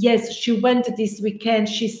 yes, she went this weekend.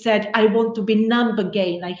 She said, I want to be numb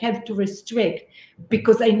again. I have to restrict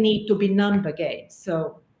because I need to be numb again.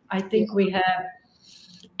 So I think we have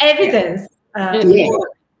evidence.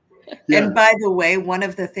 And by the way, one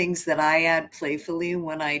of the things that I add playfully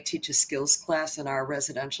when I teach a skills class in our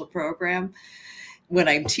residential program, when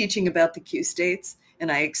I'm teaching about the Q states,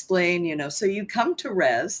 and I explain, so you come to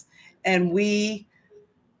res and we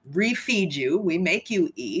refeed you, we make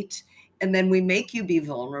you eat, and then we make you be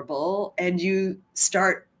vulnerable and you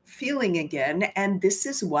start feeling again. And this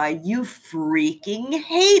is why you freaking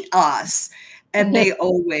hate us. And they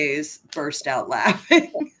always burst out laughing.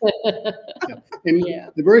 And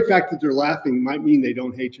the very fact that they're laughing might mean they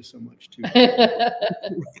don't hate you so much, too.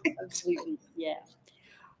 Absolutely, yeah.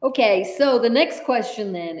 Okay, so the next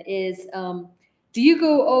question then is, do you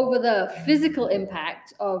go over the physical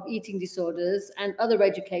impact of eating disorders and other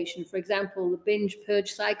education? For example, the binge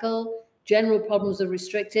purge cycle, general problems of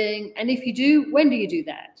restricting? And if you do, when do you do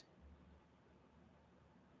that?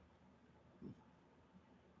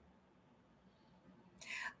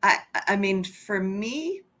 I mean, for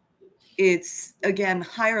me, it's, again,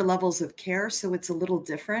 higher levels of care. So it's a little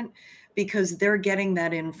different because they're getting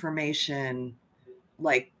that information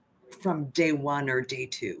like from day one or day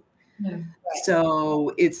two. Yeah, right.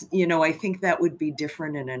 So it's, I think that would be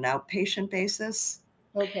different in an outpatient basis.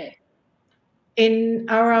 Okay. In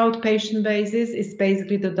our outpatient basis, it's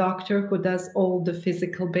basically the doctor who does all the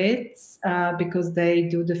physical bits because they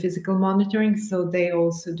do the physical monitoring. So they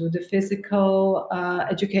also do the physical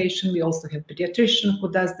education. We also have pediatrician who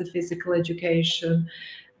does the physical education.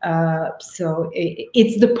 So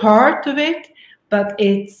it's the part of it, but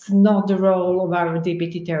it's not the role of our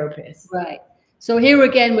DBT therapist. Right. So here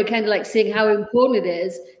again, we're kind of like seeing how important it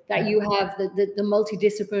is that you have the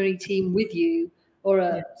multidisciplinary team with you,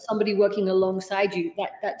 or somebody working alongside you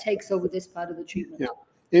that takes over this part of the treatment. Yeah,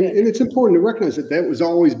 and it's important to recognize that was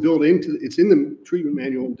always built into, it's in the treatment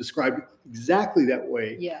manual and described exactly that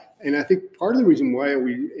way. Yeah. And I think part of the reason why are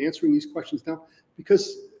we answering these questions now,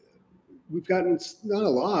 because we've gotten not a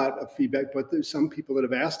lot of feedback, but there's some people that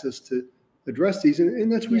have asked us to address these,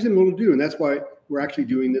 and that's reasonable to do, and that's why we're actually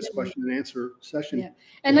doing this question and answer session. Yeah,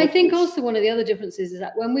 and I think also one of the other differences is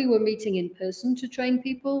that when we were meeting in person to train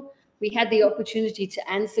people, we had the opportunity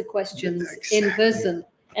to answer questions in person,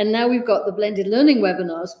 and now we've got the blended learning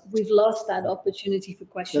webinars. We've lost that opportunity for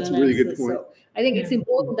question and really answers. good point. So I think it's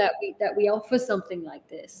important that we offer something like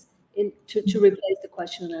this to replace the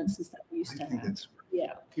question and answers that we used to have.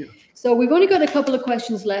 Yeah. So we've only got a couple of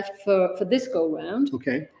questions left for this go round.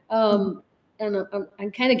 Okay. And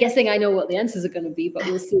I'm kind of guessing I know what the answers are going to be, but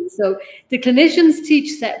we'll see. So do clinicians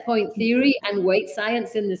teach set point theory and weight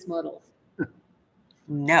science in this model?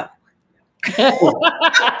 No. I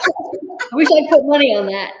wish I'd put money on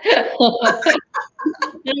that.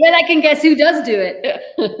 And then I can guess who does do it.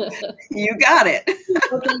 You got it.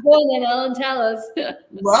 Okay, go on then, Ellen, tell us.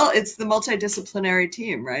 Well, it's the multidisciplinary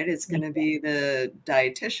team, right? It's going to be the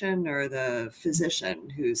dietitian or the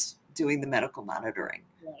physician who's doing the medical monitoring.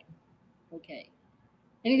 Right. Okay.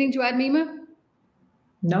 Anything to add, Mima?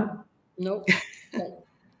 No. Nope. Okay.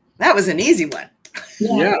 That was an easy one.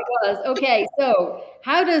 Yeah, it was. Okay, so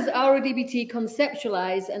how does RO DBT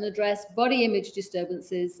conceptualize and address body image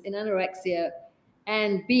disturbances in anorexia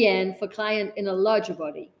and BN for client in a larger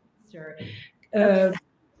body? Sure.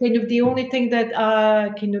 Kind of the only thing that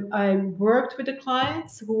I worked with the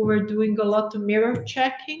clients who were doing a lot of mirror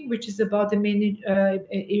checking, which is about the main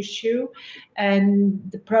issue,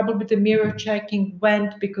 and probably the mirror checking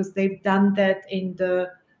went because they've done that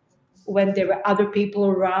when there were other people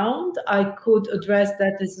around. I could address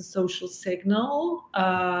that as a social signal.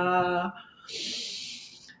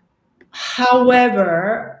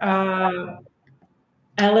 However,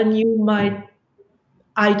 Ellen, you might.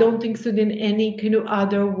 I don't think so in any kind of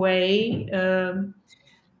other way.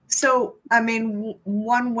 So, I mean,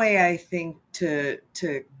 one way I think to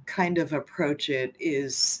kind of approach it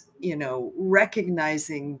is,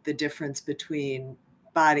 recognizing the difference between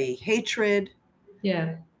body hatred,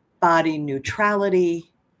 body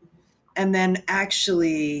neutrality, and then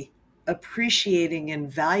actually appreciating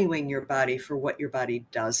and valuing your body for what your body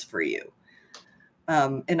does for you.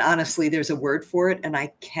 And honestly, there's a word for it, and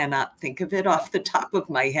I cannot think of it off the top of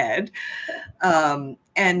my head.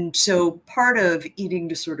 And so part of eating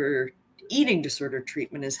disorder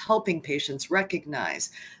treatment is helping patients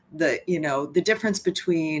recognize the difference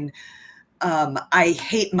between I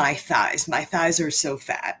hate my thighs are so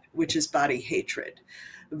fat, which is body hatred,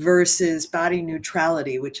 versus body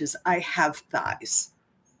neutrality, which is I have thighs,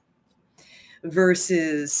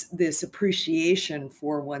 versus this appreciation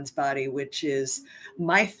for one's body, which is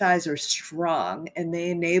my thighs are strong and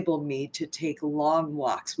they enable me to take long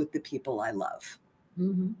walks with the people I love.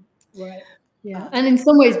 Mm-hmm. Right. Yeah. And in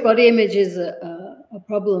some ways, body image is a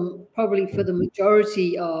problem probably for the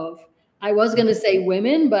majority of, I was going to say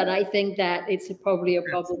women, but I think that it's probably a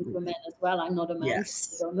problem for men as well. I'm not a man.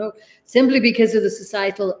 Yes. So I don't know. Simply because of the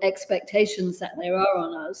societal expectations that there are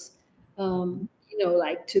on us,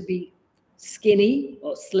 like to be skinny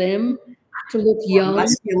or slim, to look young,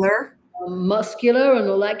 muscular and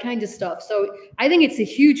all that kind of stuff. So I think it's a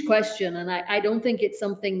huge question, and I don't think it's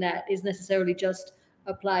something that is necessarily just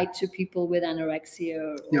applied to people with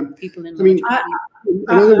anorexia or people in.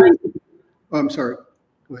 I'm sorry.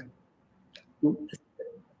 Go ahead.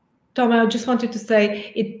 Tom, I just wanted to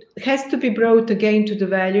say it has to be brought again to the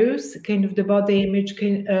values, kind of the body image,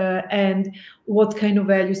 and what kind of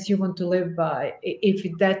values you want to live by. If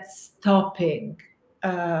that's stopping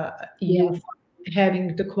you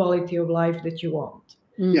having the quality of life that you want,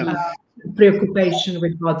 preoccupation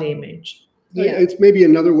with body image. Yeah, it's maybe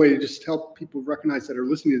another way to just help people recognize that are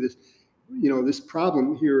listening to this. This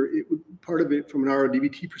problem here. Part of it, from an RO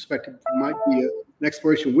DBT perspective, might be an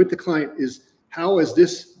exploration with the client is, how is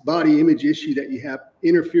this body image issue that you have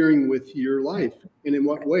interfering with your life, and in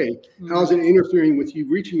what way? How is it interfering with you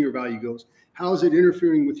reaching your value goals? How is it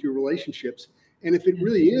interfering with your relationships? And if it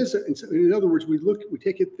really is, in other words, we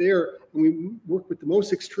take it there and we work with the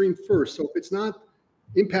most extreme first. So if it's not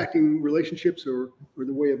impacting relationships or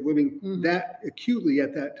the way of living that acutely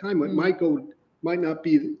at that time, it might not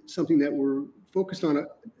be something that we're focused on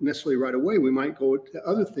necessarily right away. We might go to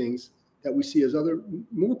other things that we see as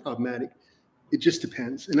more problematic. It just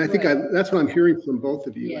depends. And I think that's what I'm hearing from both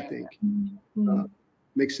of you, I think.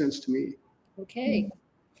 Makes sense to me. Okay.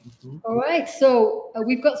 All right. So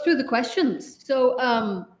we've got through the questions.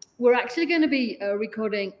 So we're actually going to be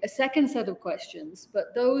recording a second set of questions,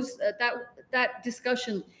 but those that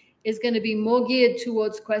discussion is going to be more geared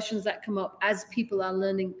towards questions that come up as people are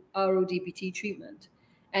learning RO DBT treatment.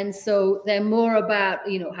 And so they're more about,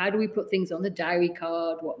 how do we put things on the diary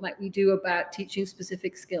card? What might we do about teaching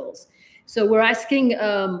specific skills? So we're asking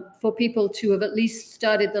for people to have at least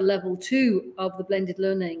started the level 2 of the blended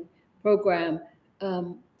learning program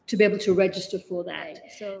to be able to register for that.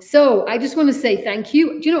 So I just want to say thank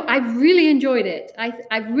you. I've really enjoyed it.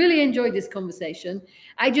 I've really enjoyed this conversation.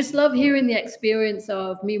 I just love hearing the experience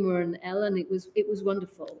of Mima and Ellen. It was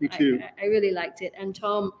wonderful. Me too. I really liked it. And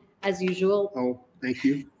Tom, as usual. Oh, thank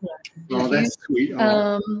you. That's sweet.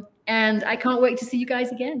 And I can't wait to see you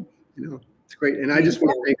guys again. It's great. And I just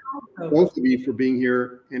want to thank both of you for being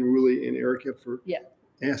here, and Roelie and Erica for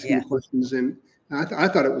asking the questions. And I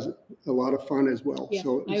thought it was a lot of fun as well. Yeah,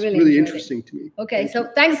 so it's really interesting to me. Okay, so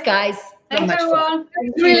thanks, guys. Thanks, everyone.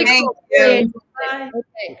 Really Thank cool. you. Bye.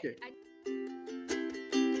 Okay.